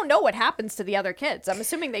 We don't know what happens to the other kids. I'm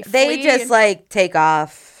assuming they flee. They just like take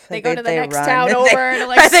off. They go to the next town over. And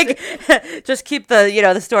like, I think just keep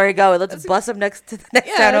the story going. Let's bus them next to the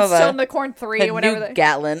next town over. Still in the Corn 3 or whatever.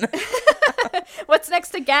 Gatlin. What's next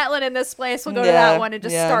to Gatlin in this place? We'll go to that one and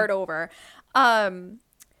just start over.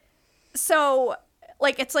 So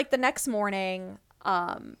like it's like the next morning.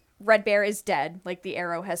 Red Bear is dead. Like, the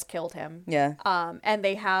arrow has killed him. Yeah. And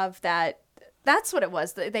they have that. That's what it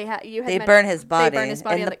was. They burn his body in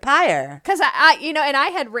the pyre. Because I and I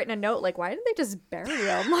had written a note like, why didn't they just bury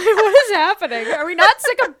him? Like, what is happening? Are we not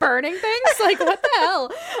sick of burning things? Like, what the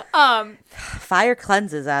hell? Fire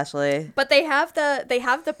cleanses, Ashley. But they have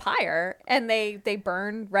the pyre, and they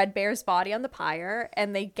burn Red Bear's body on the pyre,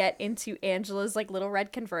 and they get into Angela's like little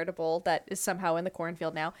red convertible that is somehow in the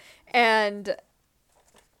cornfield now, and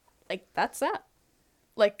like that's that.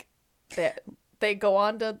 Like they go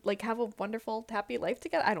on to like have a wonderful, happy life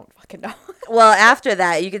together. I don't fucking know. Well, after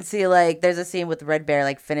that, you can see like there's a scene with Red Bear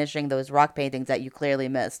like finishing those rock paintings that you clearly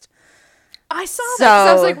missed. I saw that. 'Cause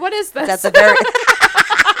I was like, "What is this?" That's a very.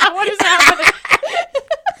 What is happening?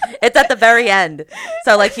 It's at the very end.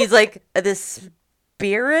 So like he's like this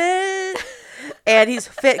spirit, and he's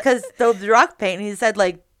fit because the rock painting. He said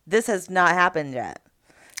like this has not happened yet.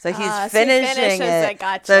 So he's finishing it.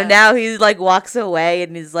 Gotcha. So now he like walks away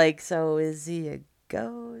and he's like, so is he a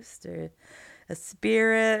ghost or a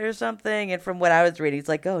spirit or something? And from what I was reading, he's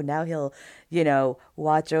like, oh, now he'll,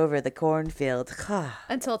 watch over the cornfield.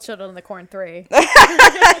 Until Children of the Corn 3.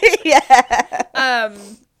 Yeah.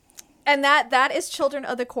 And that is Children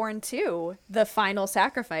of the Corn 2, the final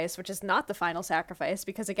sacrifice, which is not the final sacrifice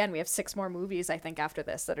because, again, we have 6 more movies, I think, after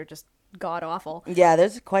this that are just god-awful. Yeah,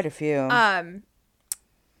 there's quite a few.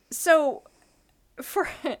 So, for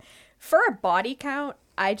a body count,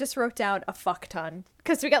 I just wrote down a fuck ton.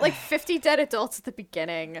 Because we got like 50 dead adults at the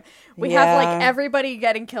beginning. We have like everybody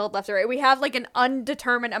getting killed left or right. We have like an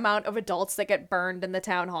undetermined amount of adults that get burned in the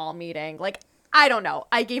town hall meeting. Like, I don't know.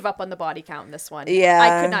 I gave up on the body count in this one. Yeah.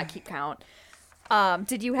 I could not keep count.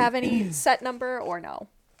 Did you have any set number or no?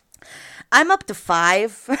 I'm up to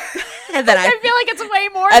 5. And then I feel like it's way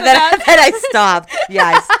more than that. And then I stopped.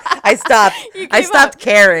 Yeah, I stopped. I stopped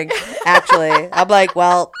caring, actually. I'm like,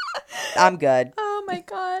 well, I'm good. Oh my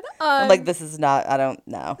god. I'm like, this is not, I don't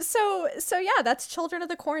know. So yeah, that's Children of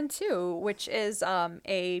the Corn 2, which is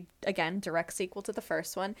a, again, direct sequel to the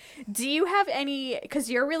first one. Do you have any, because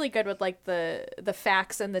you're really good with like the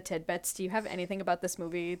facts and the tidbits, do you have anything about this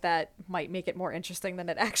movie that might make it more interesting than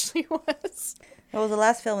it actually was? It was the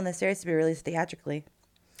last film in the series to be released theatrically.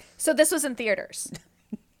 So this was in theaters.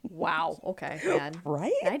 Wow. Okay, man.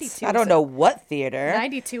 Right? 92. I don't know what theater.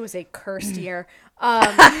 92 was a cursed year.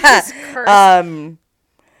 Cursed.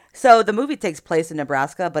 So the movie takes place in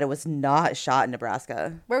Nebraska, but it was not shot in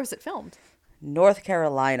Nebraska. Where was it filmed? North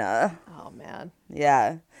Carolina. Oh, man.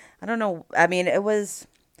 Yeah. I don't know. I mean, I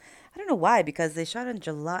don't know why, because they shot in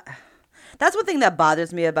July. That's one thing that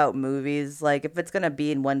bothers me about movies. Like, if it's going to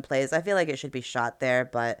be in one place, I feel like it should be shot there.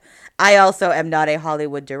 But I also am not a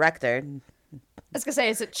Hollywood director. I was gonna say,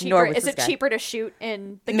 is it cheaper to shoot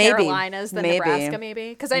in the Carolinas than Nebraska? Maybe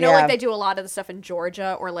because I know like they do a lot of the stuff in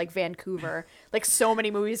Georgia or like Vancouver. Like so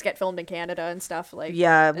many movies get filmed in Canada and stuff. Like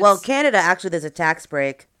well, Canada actually there's a tax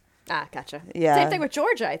break. Ah, gotcha. Yeah, same thing with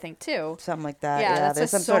Georgia, I think too. Something like that. Yeah,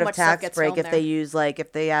 there's some sort of tax break if they use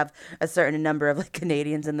if they have a certain number of like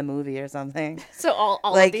Canadians in the movie or something. So all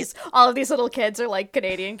of these little kids are like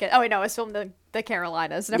Canadian kids. Oh wait, no, it's filmed in the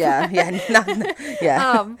Carolinas.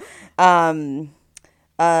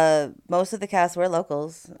 Most of the cast were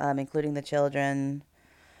locals, including the children.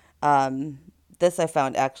 This I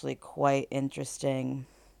found actually quite interesting.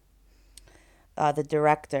 The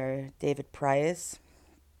director, David Price,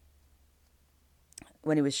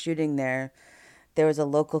 when he was shooting there was a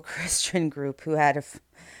local Christian group who had a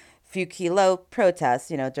few kilo protests,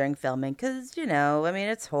 during filming. Because, I mean,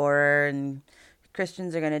 it's horror and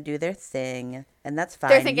Christians are going to do their thing, and that's fine.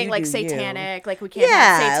 They're thinking like satanic, like we can't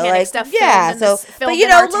have satanic stuff filmed but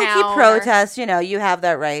in our low-key town protests, you have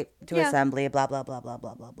that right to assembly, blah, blah, blah, blah,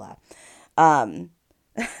 blah, blah, blah.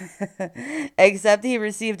 Except he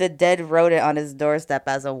received a dead rodent on his doorstep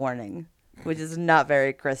as a warning, which is not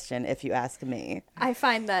very Christian, if you ask me. I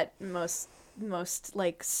find that most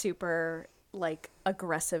like super like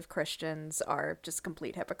aggressive Christians are just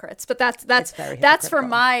complete hypocrites. But that's for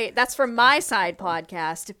my side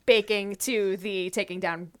podcast, baking to the taking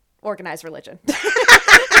down organized religion.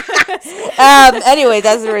 Anyways,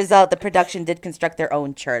 as a result, the production did construct their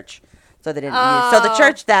own church, so they didn't use. So the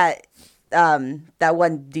church that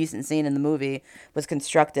one decent scene in the movie was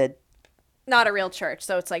constructed. Not a real church,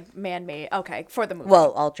 so it's like man-made. Okay, for the movie.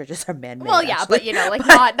 Well, all churches are man-made. Well, yeah, actually. but like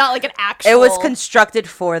not like an actual. It was constructed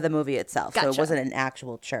for the movie itself, Gotcha. So it wasn't an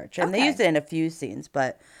actual church, and they used it in a few scenes,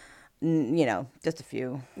 but just a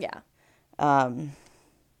few. Yeah. What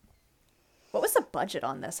was the budget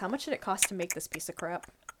on this? How much did it cost to make this piece of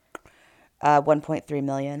crap? $1.3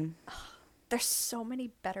 million. There's so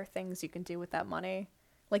many better things you can do with that money.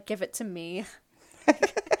 Like, give it to me.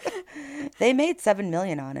 They made $7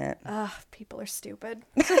 million on it. Ugh, people are stupid.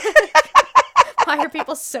 Why are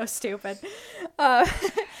people so stupid?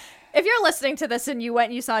 If you're listening to this and you went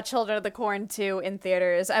and you saw Children of the Corn 2 in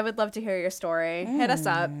theaters, I would love to hear your story. Hit us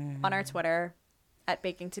up on our Twitter at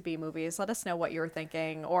Baking to Be Movies. Let us know what you were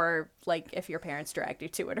thinking, or like if your parents dragged you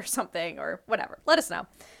to it or something, or whatever. Let us know.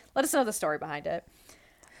 Let us know the story behind it.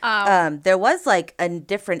 There was like a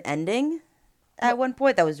different ending at one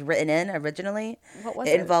point that was written in originally. What was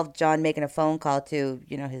it? it? Involved John making a phone call to,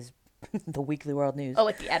 his the Weekly World News. Oh,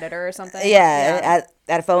 like the editor or something? Yeah.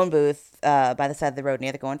 At a phone booth by the side of the road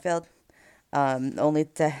near the cornfield. Only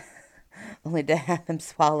to have him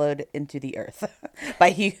swallowed into the earth by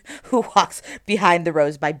he who walks behind the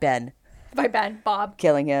rose by Ben. By Ben, Bob,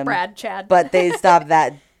 killing him. Brad, Chad. But they stopped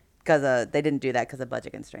that because they didn't do that because of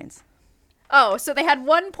budget constraints. Oh, so they had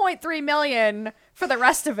 1.3 million for the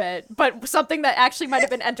rest of it, but something that actually might have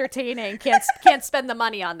been entertaining can't spend the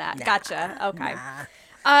money on that. Gotcha. Okay.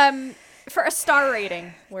 For a star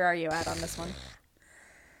rating, where are you at on this one?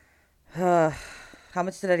 How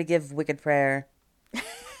much did I give Wicked Prayer?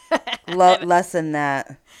 Less than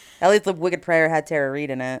that. At least the Wicked Prayer had Tara Reid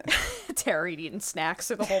in it. Tara Reid eating snacks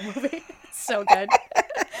through the whole movie. So good.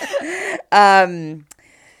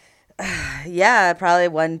 Yeah, probably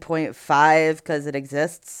 1.5 because it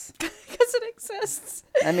exists. Because it exists.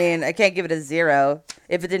 I mean, I can't give it a 0.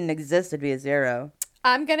 If it didn't exist, it'd be a 0.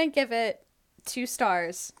 I'm going to give it 2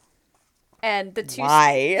 stars. And the 2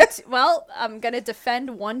 Why? Well, I'm going to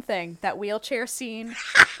defend one thing. That wheelchair scene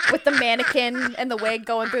with the mannequin and the wig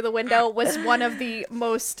going through the window was one of the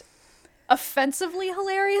most offensively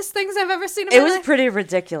hilarious things I've ever seen in my life. It was pretty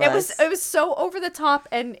ridiculous. It was so over the top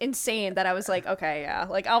and insane that I was like, okay, yeah,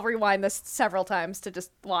 like I'll rewind this several times to just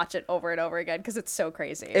watch it over and over again because it's so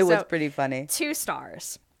crazy. It was pretty funny. 2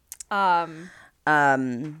 stars. I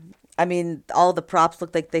mean, all the props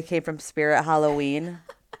looked like they came from Spirit Halloween.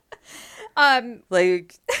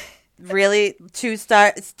 Like, really, 2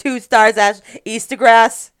 stars. 2 stars. Ash Easter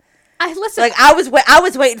grass. Listen. I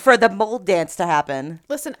was waiting for the mold dance to happen.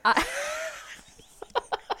 Listen, God.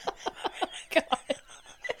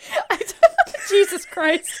 Jesus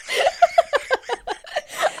Christ.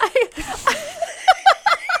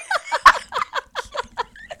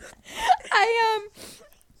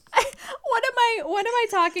 One of my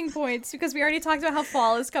talking points, because we already talked about how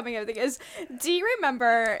fall is coming, everything is, do you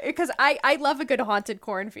remember, because I love a good haunted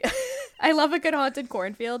cornfield. I love a good haunted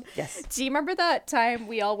cornfield. Yes. Do you remember that time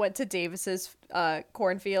we all went to Davis's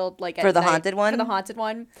cornfield, like at For the night, haunted one? For the haunted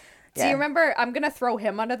one. Do Yeah. you remember, I'm going to throw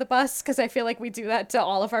him under the bus because I feel like we do that to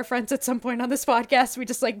all of our friends at some point on this podcast. We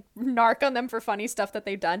just like narc on them for funny stuff that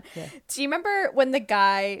they've done. Yeah. Do you remember when the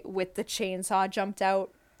guy with the chainsaw jumped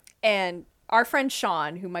out and our friend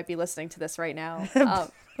Sean, who might be listening to this right now, Yeah.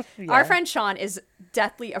 our friend Sean is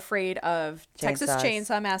deathly afraid of Texas Chainsaws.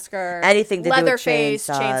 Chainsaw Massacre, Anything to do with Leatherface,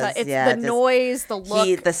 chainsaws. It's Yeah, the noise, the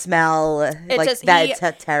look, the smell,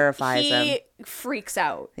 that terrifies him. He freaks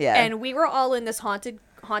out. Yeah. And we were all in this haunted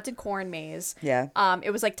corn maze. Yeah.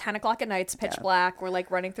 It was like 10 o'clock at night. It's pitch black. We're like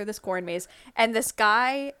running through this corn maze. And this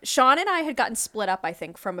guy, Sean and I had gotten split up, I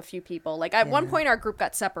think, from a few people. Like at one point our group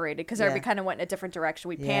got separated because everybody kind of went in a different direction.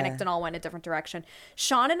 We panicked and all went in a different direction.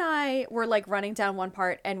 Sean and I were like running down one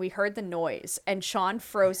part and we heard the noise and Sean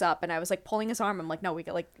froze up and I was like pulling his arm. I'm like, no,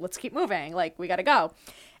 let's keep moving. Like we got to go.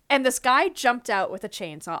 And this guy jumped out with a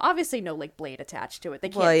chainsaw. Obviously no like blade attached to it. They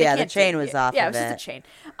can't, the chain was off Yeah, of it was just a chain.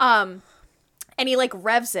 And he like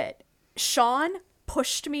revs it. Sean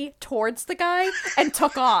pushed me towards the guy and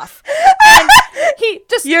took off. And he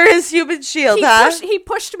just You're his human shield, huh? He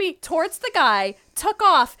pushed me towards the guy, took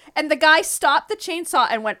off, and the guy stopped the chainsaw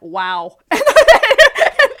and went, "Wow." And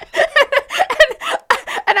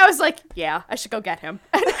I was like, "Yeah, I should go get him,"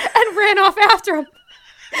 and ran off after him.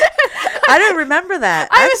 I don't remember that.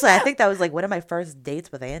 Actually, I think that was like one of my first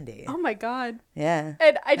dates with Andy. Oh my God. Yeah.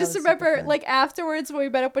 And I just remember, like, afterwards when we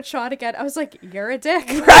met up with Sean again, I was like, "You're a dick."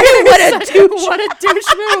 Right? What a douche. What a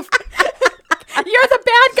douche move. You're the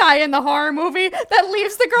bad guy in the horror movie that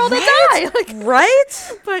leaves the girl to die. Like,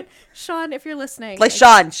 right? But Sean, if you're listening, like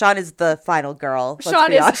Sean is the final girl.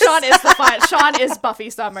 Sean is the final. Sean is Buffy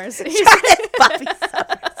Summers. Sean is Buffy Summers.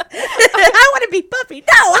 I want to be Buffy. No,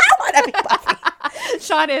 I want to be Buffy.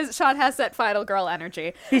 Sean has that final girl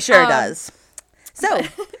energy. He sure does. So,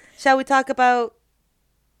 shall we talk about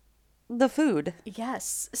the food?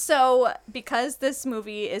 Yes. So, because this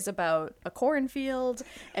movie is about a cornfield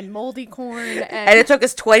and moldy corn, and it took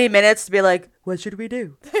us 20 minutes to be like, what should we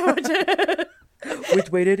do? Which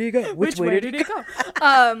way did he go? Which way did he go?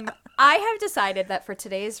 I have decided that for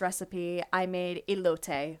today's recipe, I made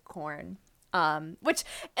elote corn. Which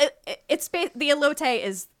the elote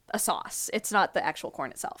is a sauce. It's not the actual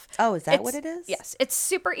corn itself. Oh, is that what it is? Yes. It's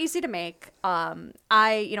super easy to make.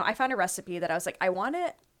 I found a recipe that I was like, I want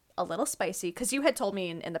it a little spicy, because you had told me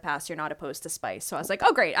in the past you're not opposed to spice, so I was like,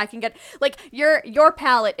 oh great, I can get, like, your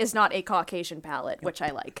palate is not a Caucasian palate, which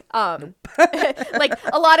I like. Like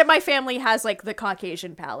a lot of my family has like the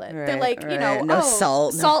Caucasian palate. They're like, you know, no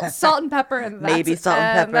salt salt and pepper, and maybe salt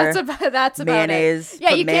and pepper. That's about mayonnaise. it. Yeah,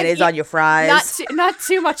 put mayonnaise on your fries. Not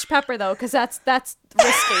too much pepper though, because that's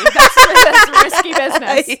risky. That's risky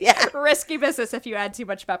business. Yeah. Risky business if you add too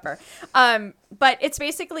much pepper. But it's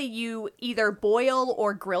basically you either boil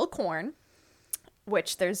or grill corn,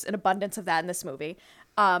 which there's an abundance of that in this movie.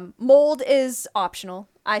 Mold is optional.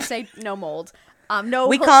 I say no mold.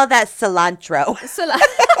 We call that cilantro.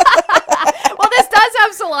 Well, this does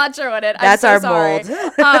have cilantro in it. That's I'm so our sorry.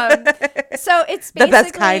 mold. So it's basically the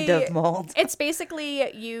best kind of mold. It's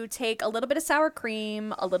basically you take a little bit of sour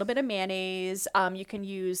cream, a little bit of mayonnaise. You can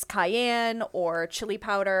use cayenne or chili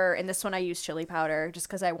powder. In this one, I use chili powder just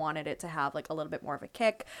because I wanted it to have like a little bit more of a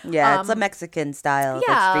kick. Yeah, it's a Mexican style.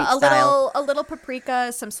 Yeah, like street style. a little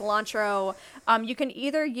paprika, some cilantro. You can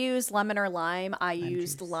either use lemon or lime. I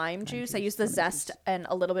used lime juice. I used the zest and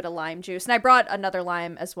a little bit of lime juice, and I brought another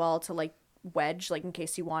lime as well to like wedge, like in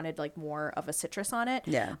case you wanted like more of a citrus on it.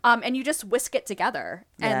 Yeah. And you just whisk it together,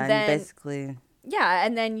 and then basically. Yeah,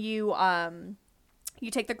 and then you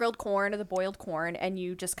take the grilled corn or the boiled corn, and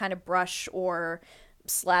you just kind of brush or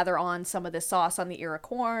slather on some of the sauce on the ear of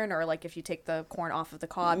corn, or like if you take the corn off of the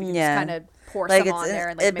cob, you just kind of pour like some on there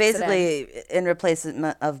and like it mix basically it in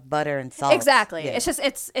replacement of butter and salt. Exactly. Yeah. It's just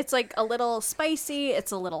it's like a little spicy,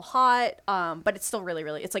 it's a little hot, but it's still really,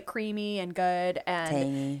 really, it's like creamy and good, and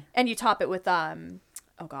tangy. And you top it with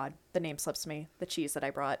oh god, the name slips me, the cheese that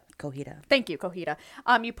I brought. Cojita. Thank you, cojita.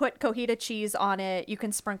 You put cojita cheese on it. You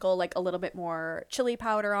can sprinkle like a little bit more chili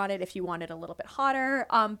powder on it if you want it a little bit hotter.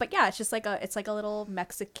 But yeah, it's just like a little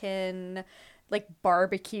Mexican like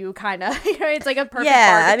barbecue kind of. You know, it's like a perfect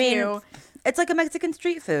barbecue. I mean, it's like a Mexican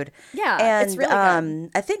street food. Yeah, and it's really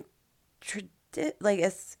good. I think like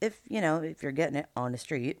if you're getting it on the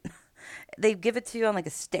street, they give it to you on like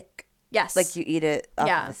a stick. Yes. Like you eat it off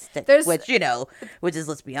of a stick, which is,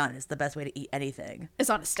 let's be honest, the best way to eat anything. It's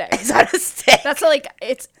on a stick. It's on a stick. That's like,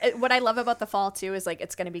 what I love about the fall too is like,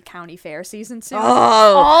 it's going to be county fair season soon. Oh,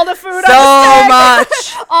 all the food so on a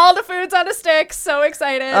stick. much. All the food's on a stick. So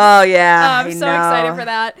excited. Oh yeah. I'm so excited for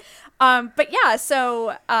that. But yeah,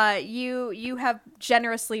 so you have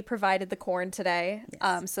generously provided the corn today,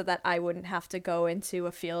 yes. So that I wouldn't have to go into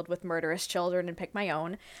a field with murderous children and pick my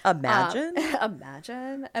own. Imagine.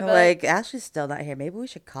 Imagine. Like, Ashley's still not here. Maybe we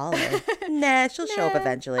should call her. Nah, she'll show up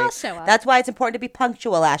eventually. I'll show up. That's why it's important to be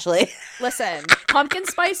punctual, Ashley. Listen, pumpkin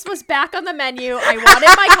spice was back on the menu. I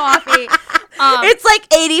wanted my coffee. It's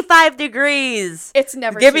like 85 degrees. It's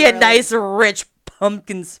never Give me a early. nice, rich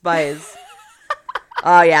pumpkin spice.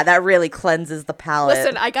 Oh, yeah, that really cleanses the palate.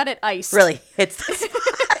 Listen, I got it iced. Really hits the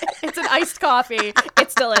It's an iced coffee.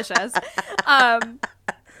 It's delicious.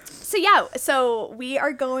 So we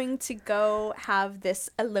are going to go have this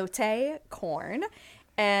elote corn,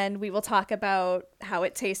 and we will talk about how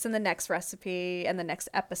it tastes in the next recipe and the next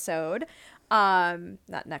episode. Not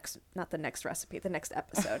the next recipe, the next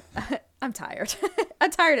episode. I'm tired. I'm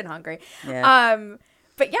tired and hungry. Yeah.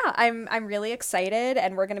 But yeah, I'm really excited,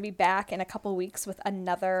 and we're going to be back in a couple weeks with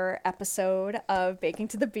another episode of Baking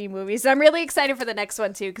to the B movies. And I'm really excited for the next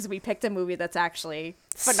one too, because we picked a movie that's actually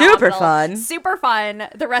phenomenal. Super fun.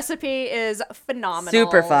 The recipe is phenomenal.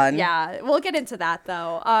 Super fun. Yeah, we'll get into that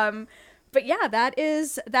though. But yeah, that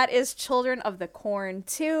is Children of the Corn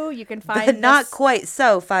 2. You can find the not quite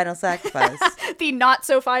so final sacrifice. The not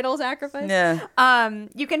so final sacrifice. Yeah.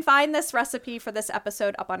 You can find this recipe for this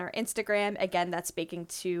episode up on our Instagram. Again, that's Baking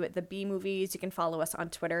to the B Movies. You can follow us on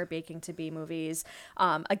Twitter, Baking to B Movies.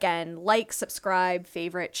 Again, like, subscribe,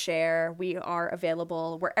 favorite, share. We are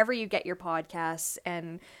available wherever you get your podcasts,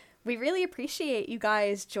 and we really appreciate you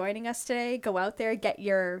guys joining us today. Go out there, get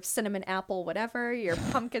your cinnamon apple, whatever, your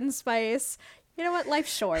pumpkin spice. You know what?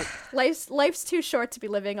 Life's short. Life's too short to be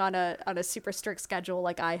living on a super strict schedule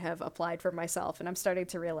like I have applied for myself, and I'm starting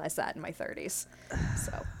to realize that in my 30s.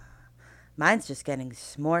 So, mine's just getting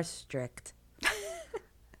more strict.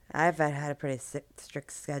 I've had a pretty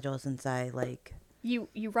strict schedule since I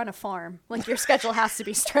You run a farm. Like, your schedule has to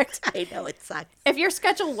be strict. I know, it sucks. If your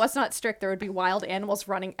schedule was not strict, there would be wild animals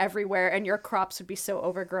running everywhere, and your crops would be so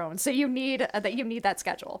overgrown. So you need that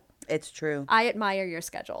schedule. It's true. I admire your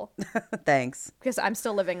schedule. Thanks. Because I'm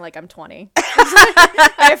still living like I'm 20.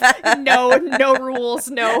 I have no rules,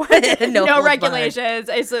 no regulations.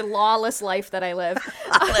 It's a lawless life that I live.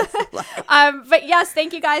 But yes,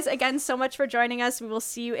 thank you guys again so much for joining us. We will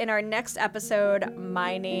see you in our next episode.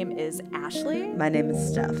 My name is Ashley. My name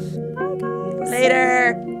is Steph. Bye, guys.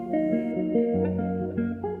 Later.